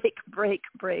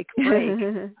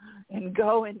 and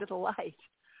go into the light.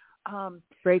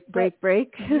 Break.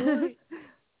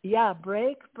 Yeah,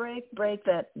 break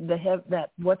that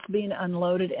what's being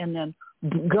unloaded, and then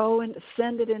go and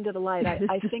send it into the light.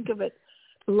 I think of it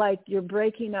like you're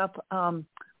breaking up,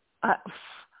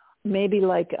 maybe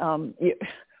like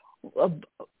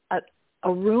a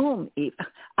room.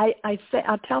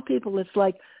 I'll tell people this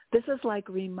is like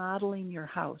remodeling your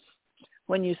house.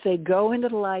 When you say go into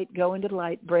the light,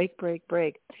 break.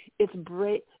 It's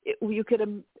break. You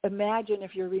could imagine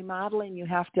if you're remodeling, you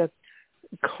have to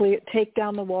take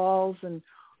down the walls and,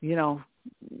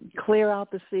 clear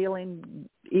out the ceiling,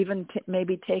 even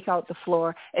maybe take out the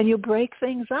floor, and you break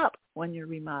things up when you're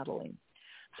remodeling.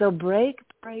 So break,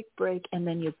 and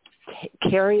then you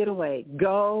carry it away.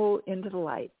 Go into the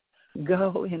light.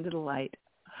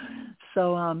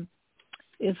 So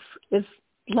it's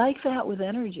like that with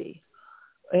energy.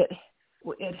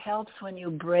 It helps when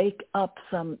you break up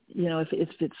some, if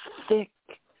it's thick,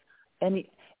 and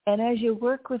as you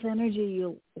work with energy,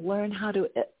 you'll learn how to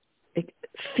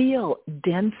feel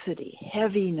density,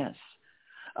 heaviness.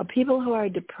 People who are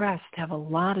depressed have a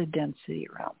lot of density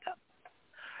around them.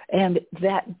 And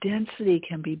that density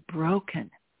can be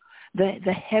broken.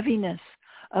 The heaviness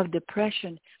of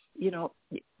depression,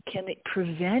 can it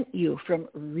prevent you from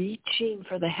reaching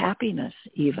for the happiness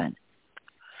even.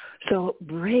 So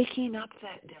breaking up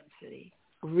that density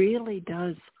really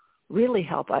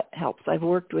helps. I've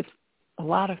worked with a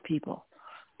lot of people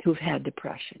who've had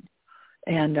depression.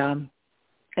 And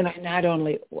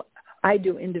I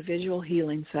do individual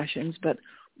healing sessions, but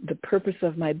the purpose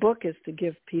of my book is to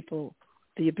give people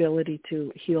the ability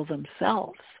to heal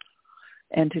themselves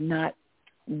and to not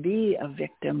be a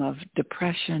victim of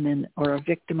depression or a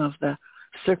victim of the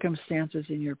circumstances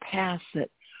in your past that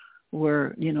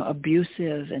were,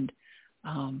 abusive and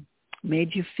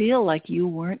made you feel like you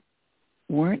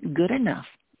weren't good enough,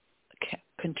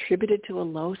 contributed to a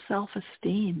low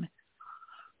self-esteem.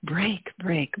 Break,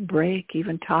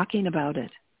 even talking about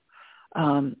it.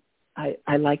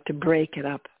 I like to break it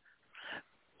up.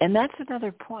 And that's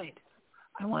another point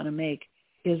I want to make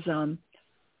is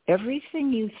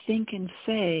everything you think and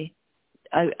say,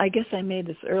 I guess I made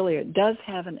this earlier, does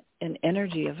have an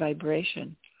energy, a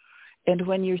vibration. And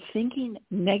when you're thinking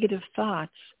negative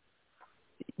thoughts,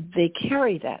 they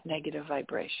carry that negative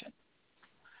vibration.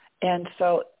 And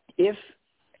so if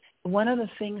one of the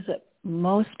things that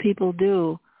most people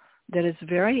do that is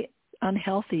very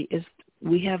unhealthy is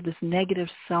we have this negative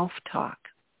self-talk.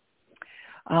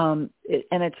 And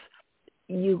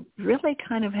you really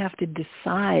kind of have to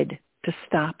decide to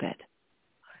stop it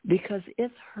because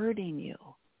it's hurting you.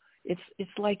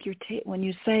 It's like when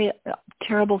you say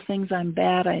terrible things, I'm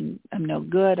bad, I'm no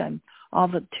good, I'm all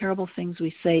the terrible things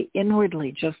we say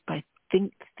inwardly just by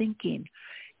thinking.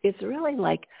 It's really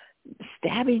like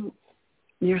stabbing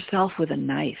yourself with a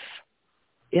knife.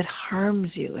 It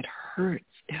harms you. It hurts.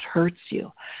 It hurts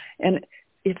you. And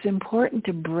it's important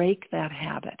to break that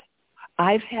habit.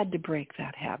 I've had to break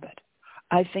that habit.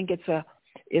 I think it's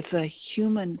a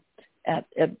human, at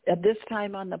this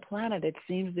time on the planet, it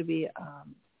seems to be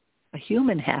a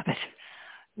human habit.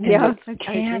 Yeah,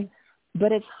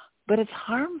 but it's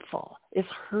harmful. It's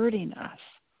hurting us.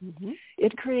 Mm-hmm.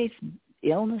 It creates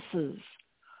illnesses.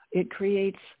 It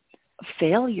creates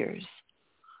failures.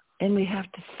 And we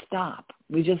have to stop.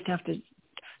 We just have to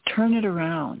turn it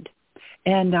around.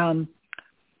 And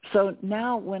so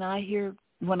now when I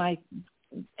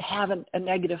have a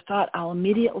negative thought, I'll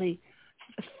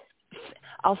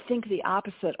think the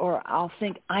opposite, or I'll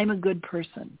think I'm a good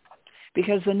person,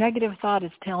 because the negative thought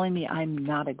is telling me I'm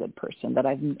not a good person, that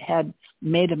I've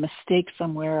made a mistake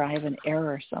somewhere, I have an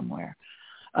error somewhere.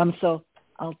 So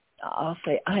I'll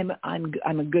say I'm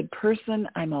a good person,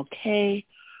 I'm okay,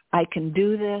 I can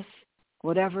do this,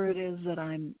 whatever it is that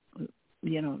I'm,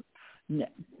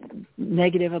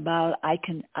 negative about, I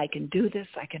can do this,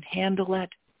 I can handle it,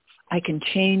 I can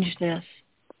change this.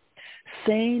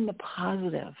 Saying the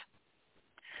positive,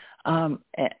 and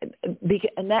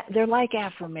that they're like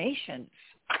affirmations,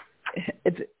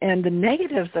 and the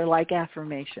negatives are like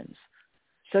affirmations.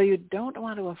 So you don't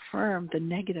want to affirm the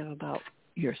negative about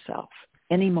yourself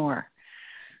anymore.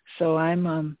 So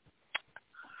I'm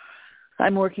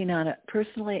working on it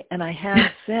personally, and I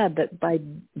have said that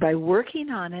by working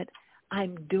on it,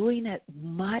 I'm doing it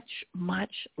much,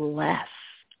 much less.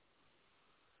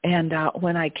 And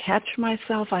when I catch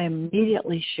myself, I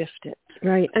immediately shift it.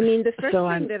 Right. I mean, the first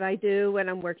thing that I do when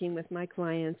I'm working with my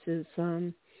clients is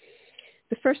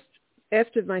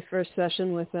after my first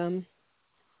session with them,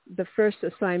 the first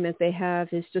assignment they have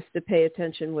is just to pay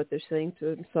attention what they're saying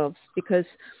to themselves, because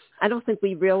I don't think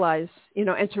we realize,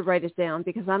 and to write it down,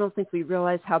 because I don't think we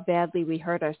realize how badly we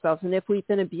hurt ourselves. And if we've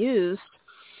been abused,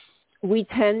 we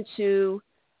tend to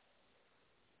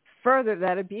further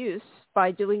that abuse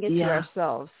by doing it to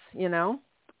ourselves,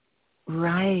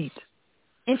 Right.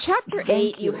 In chapter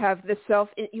 8, you have the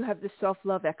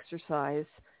self-love exercise,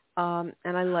 and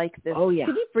I like this. Oh yeah.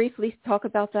 Can you briefly talk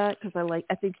about that? Because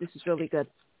I think this is really good.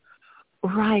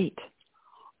 Right.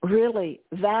 Really,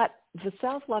 the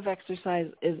self-love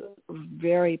exercise is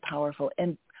very powerful,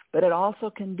 but it also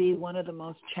can be one of the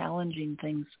most challenging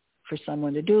things for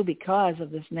someone to do because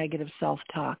of this negative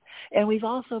self-talk. And we've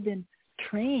also been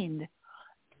trained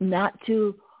not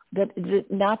to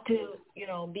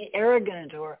be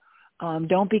arrogant, or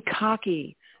don't be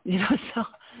cocky,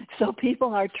 so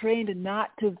people are trained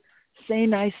not to say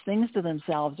nice things to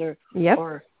themselves, or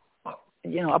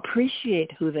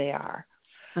appreciate who they are.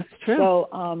 That's true.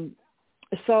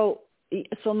 So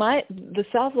the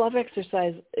self-love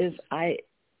exercise is I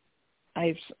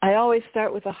always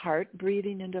start with the heart,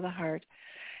 breathing into the heart,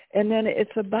 and then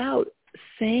it's about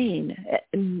saying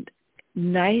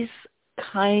nice,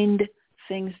 kind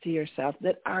things to yourself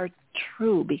that are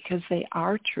true, because they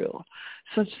are true.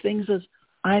 Such things as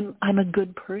I'm a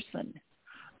good person.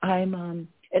 And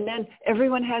then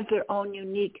everyone has their own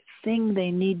unique thing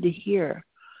they need to hear.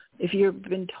 If you've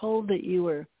been told that you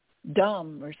were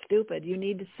dumb or stupid, you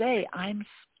need to say, I'm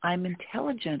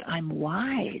intelligent, I'm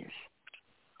wise,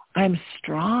 I'm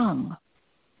strong,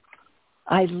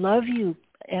 I love you.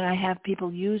 And I have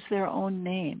people use their own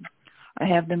name. I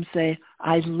have them say,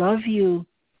 I love you,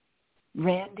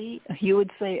 Randy. You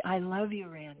would say, I love you,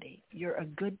 Randy. You're a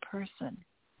good person.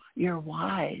 You're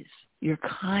wise. You're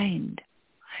kind.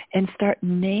 And start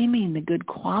naming the good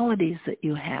qualities that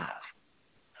you have.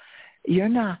 You're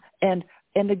not, and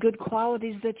the good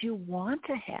qualities that you want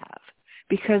to have,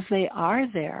 because they are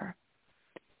there,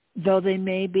 though they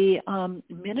may be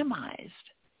minimized.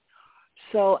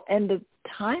 So, and the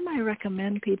time I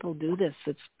recommend people do this,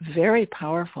 it's very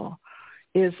powerful,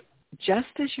 is just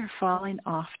as you're falling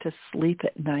off to sleep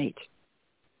at night.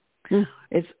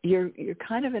 You're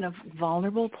kind of in a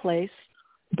vulnerable place,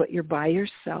 but you're by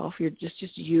yourself. You're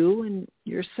just you and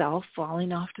yourself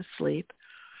falling off to sleep,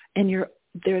 and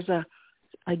there's a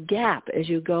gap as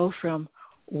you go from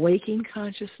waking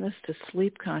consciousness to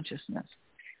sleep consciousness.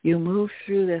 You move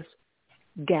through this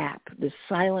gap, this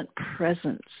silent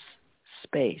presence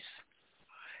space.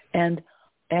 And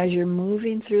as you're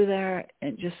moving through there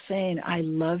and just saying, I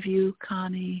love you,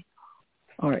 Connie,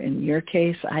 or in your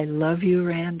case, I love you,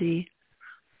 Randy,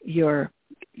 you're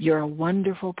a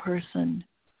wonderful person.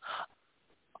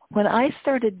 When I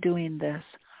started doing this,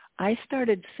 I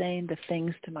started saying the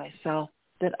things to myself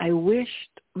that I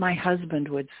wished my husband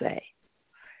would say.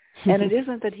 And it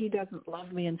isn't that he doesn't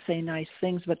love me and say nice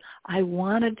things, but I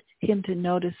wanted him to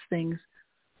notice things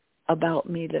about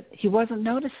me that he wasn't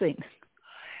noticing.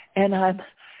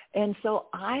 And so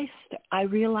I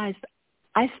realized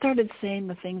I started saying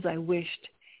the things I wished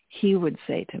he would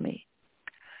say to me.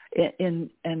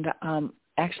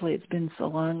 Actually, it's been so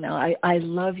long now. I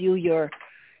love you. You're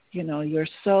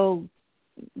so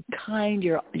kind.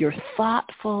 You're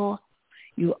thoughtful.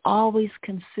 You always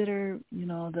consider,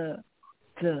 the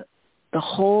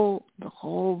whole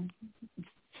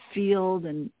field,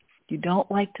 and you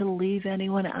don't like to leave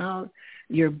anyone out.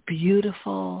 You're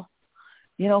beautiful.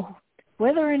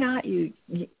 Whether or not you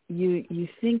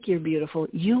think you're beautiful,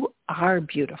 you are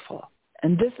beautiful.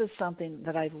 And this is something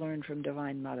that I've learned from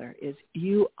Divine Mother, is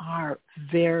you are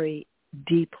very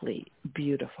deeply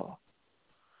beautiful.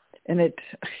 And it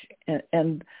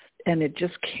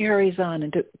just carries on.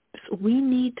 And we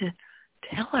need to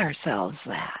tell ourselves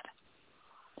that.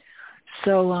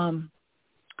 So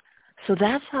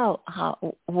that's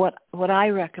what I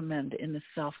recommend in the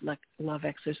self-love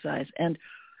exercise. And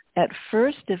at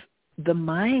first, if the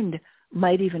mind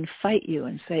might even fight you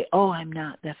and say, "Oh, I'm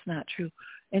not. That's not true,"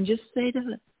 and just say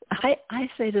to I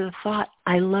say to the thought,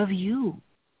 "I love you.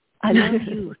 I love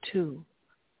you too,"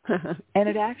 and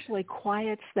it actually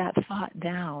quiets that thought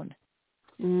down.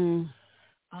 And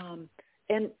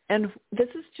this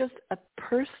is just a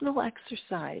personal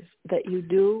exercise that you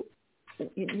do.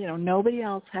 Nobody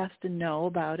else has to know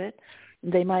about it.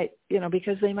 They might,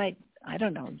 because they might, I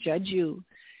don't know, judge you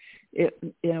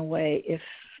in a way if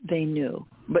they knew.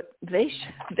 But they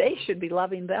should be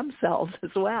loving themselves as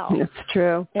well. That's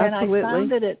true. And Absolutely. I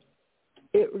found that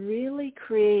it really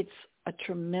creates a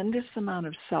tremendous amount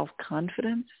of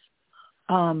self-confidence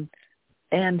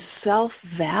and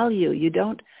self-value. You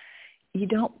don't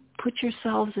put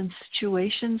yourselves in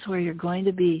situations where you're going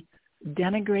to be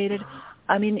denigrated.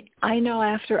 I mean, I know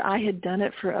after I had done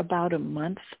it for about a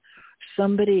month,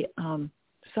 somebody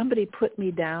put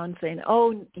me down saying,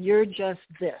 "Oh, you're just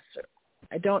this," or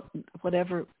 "I don't,"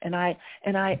 whatever. And I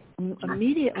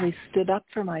immediately stood up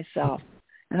for myself.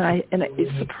 And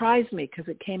it surprised me because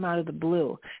it came out of the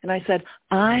blue. And I said,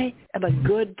 "I am a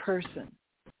good person,"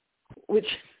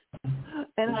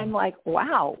 and I'm like,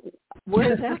 wow, where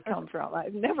did that come from?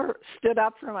 I've never stood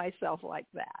up for myself like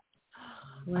that.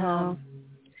 Wow.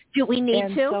 Do we need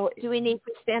to? So, do we need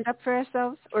to stand up for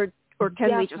ourselves, or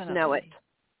can we just know it?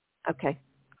 Okay.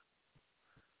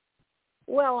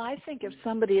 Well, I think if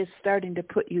somebody is starting to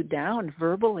put you down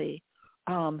verbally,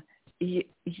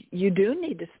 you do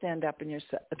need to stand up to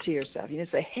yourself. You need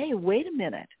to say, "Hey, wait a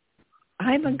minute,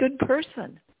 I'm a good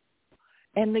person,"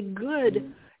 and the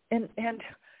good, and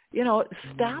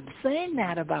stop saying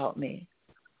that about me.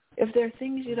 If there are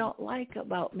things you don't like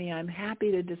about me, I'm happy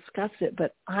to discuss it,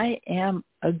 but I am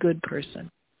a good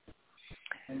person.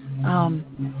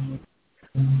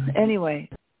 Anyway.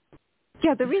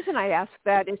 Yeah, the reason I ask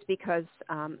that is because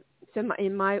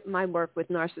in my work with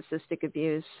narcissistic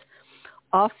abuse,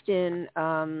 often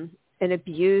an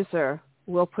abuser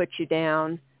will put you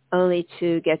down only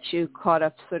to get you caught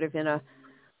up sort of in a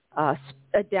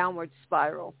downward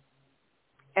spiral.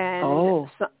 And so,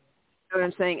 you know what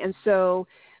I'm saying? And so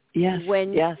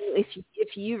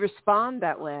if you respond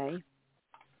that way,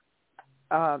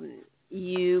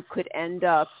 you could end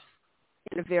up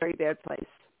in a very bad place.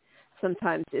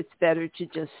 Sometimes it's better to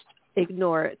just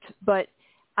ignore it. But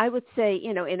I would say,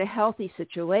 in a healthy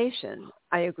situation,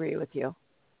 I agree with you.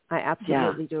 I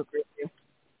absolutely do agree with you.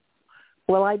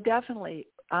 Well, I definitely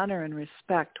honor and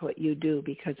respect what you do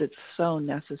because it's so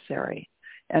necessary.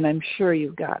 And I'm sure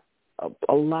you've got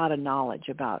a lot of knowledge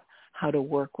about how to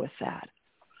work with that.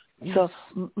 Yes.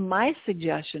 So my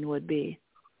suggestion would be,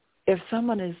 if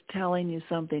someone is telling you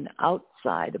something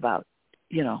outside about,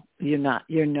 you're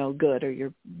no good or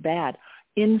you're bad,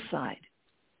 inside,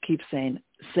 keep saying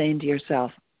to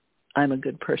yourself, "I'm a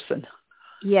good person."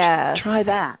 Yeah. Try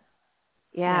that.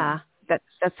 Yeah.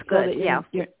 That's good. So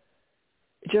you're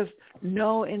just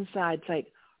know inside. It's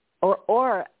like,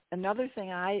 or another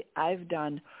thing I've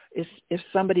done is if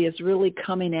somebody is really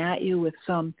coming at you with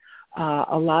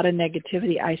a lot of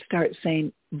negativity, I start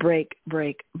saying break,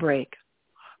 break, break.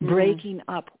 Breaking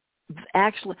up.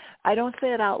 Actually, I don't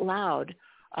say it out loud.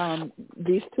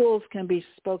 These tools can be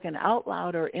spoken out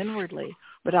loud or inwardly,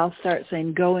 but I'll start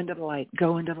saying, "Go into the light,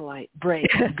 go into the light, break,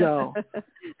 go."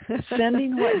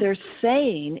 Sending what they're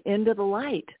saying into the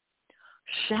light.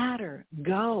 Shatter,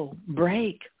 go,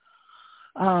 break.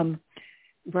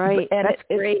 Right. And that's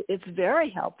great. It's very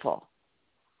helpful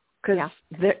because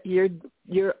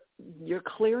you're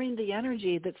clearing the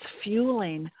energy that's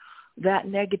fueling that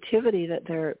negativity that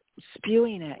they're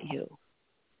spewing at you.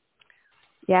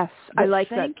 Yes, but I like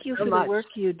that. Thank you so for much. the work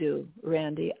you do,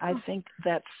 Randy. I think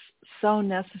that's so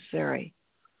necessary.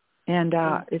 And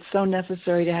it's so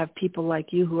necessary to have people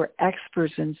like you who are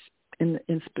experts in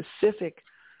specific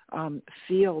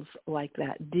fields like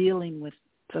that, dealing with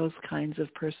those kinds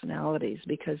of personalities,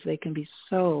 because they can be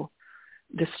so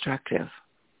destructive.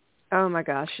 Oh my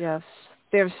gosh, yes.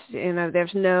 There's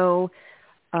no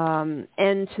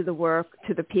end to the work,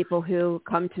 to the people who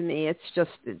come to me. It's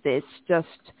just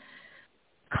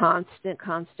constant.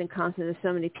 There's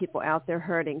so many people out there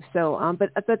hurting. So,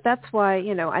 but that's why,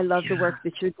 I love the work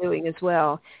that you're doing as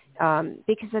well,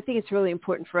 because I think it's really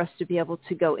important for us to be able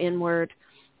to go inward,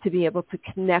 to be able to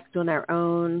connect on our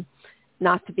own,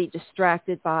 not to be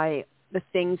distracted by the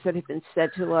things that have been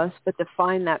said to us, but to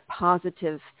find that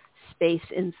positive space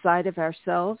inside of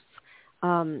ourselves,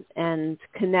 and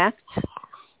connect.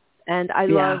 And I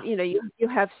love, you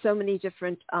have so many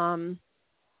different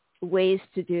ways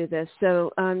to do this.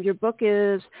 So your book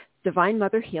is Divine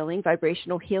Mother Healing,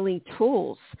 Vibrational Healing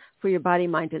Tools for Your Body,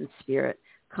 Mind, and Spirit,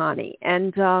 Connie.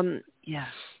 And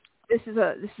this is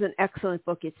an excellent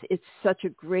book. It's such a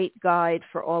great guide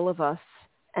for all of us,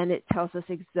 and it tells us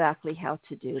exactly how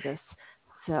to do this.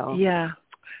 So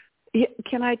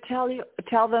can I tell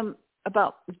them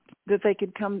about that they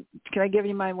could come? Can I give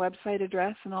you my website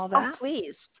address and all that? Oh,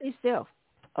 please do.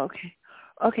 Okay.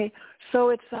 So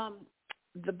it's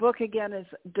the book again is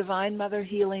Divine Mother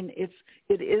Healing. It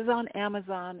is on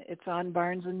Amazon. It's on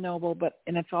Barnes and Noble,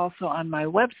 and it's also on my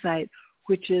website,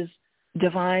 which is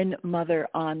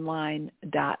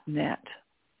divinemotheronline.net.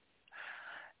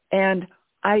 And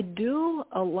I do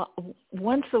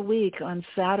once a week on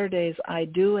Saturdays. I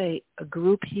do a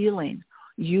group healing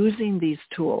using these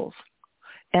tools,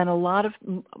 and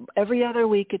every other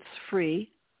week it's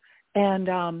free, and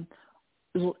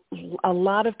a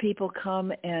lot of people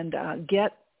come and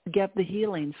get the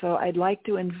healing. So I'd like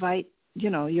to invite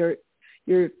your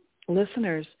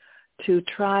listeners to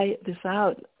try this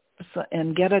out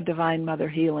and get a Divine Mother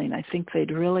Healing. I think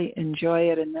they'd really enjoy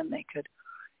it, and then they could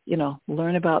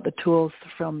learn about the tools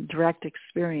from direct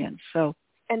experience. So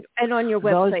and on your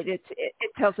website it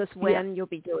tells us when you'll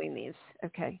be doing these.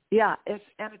 Okay. Yeah, it's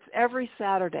every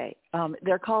Saturday.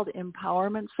 They're called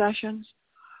empowerment sessions.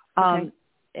 Okay.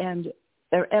 And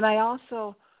I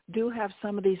also do have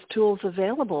some of these tools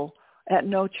available at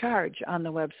no charge on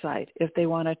the website if they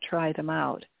want to try them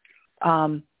out.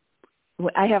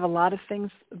 I have a lot of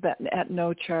things that at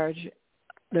no charge.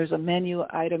 There's a menu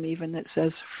item even that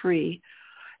says free.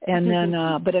 And then,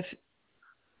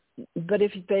 but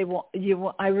if they want,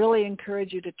 I really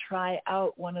encourage you to try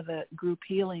out one of the group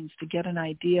healings to get an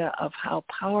idea of how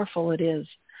powerful it is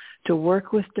to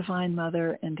work with Divine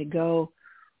Mother and to go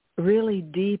really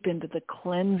deep into the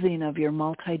cleansing of your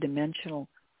multidimensional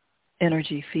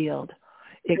energy field.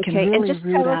 It can really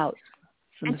root out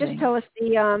some and things. Just tell us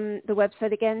the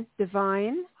website again.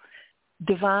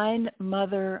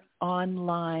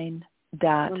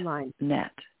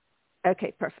 divinemotheronline.net.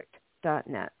 Okay, perfect.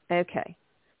 .net. Okay.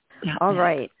 All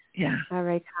right. Yeah. All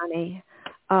right, Connie.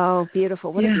 Oh,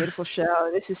 beautiful. What a beautiful show.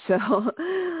 This is so...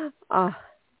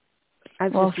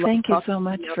 thank you so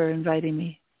much for inviting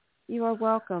me. You are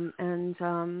welcome. And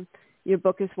your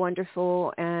book is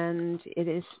wonderful, and it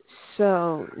is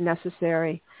so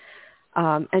necessary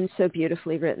and so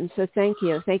beautifully written. So thank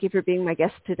you. Thank you for being my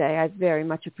guest today. I very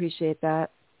much appreciate that.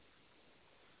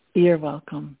 You're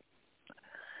welcome.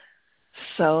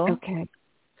 So, okay.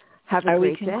 Have a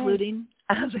great day. Are we concluding?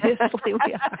 Obviously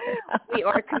we are. We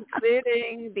are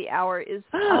concluding. The hour is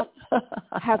up.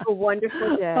 Have a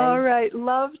wonderful day. All right.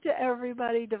 Love to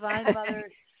everybody. Divine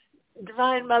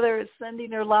Mother is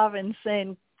sending her love and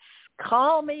saying,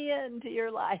 call me into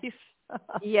your life.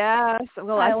 Yes.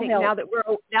 Well, I think now that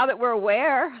we're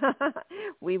aware,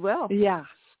 we will. Yeah.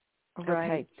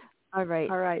 Right. Okay. All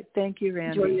right. All right. Thank you,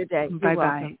 Randy. Enjoy your day.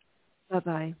 Bye-bye.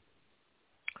 Bye-bye.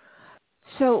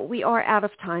 So we are out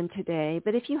of time today,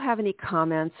 but if you have any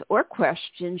comments or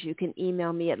questions, you can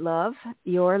email me at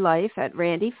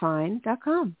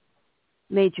loveyourlife@randyfine.com.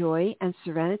 May joy and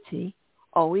serenity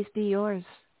always be yours.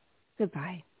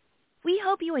 Goodbye. We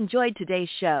hope you enjoyed today's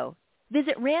show.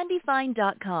 Visit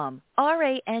randyfine.com,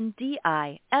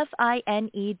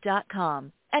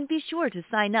 RANDIFINE.com, and be sure to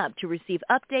sign up to receive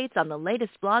updates on the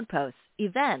latest blog posts,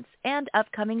 events, and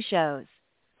upcoming shows.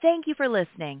 Thank you for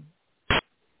listening.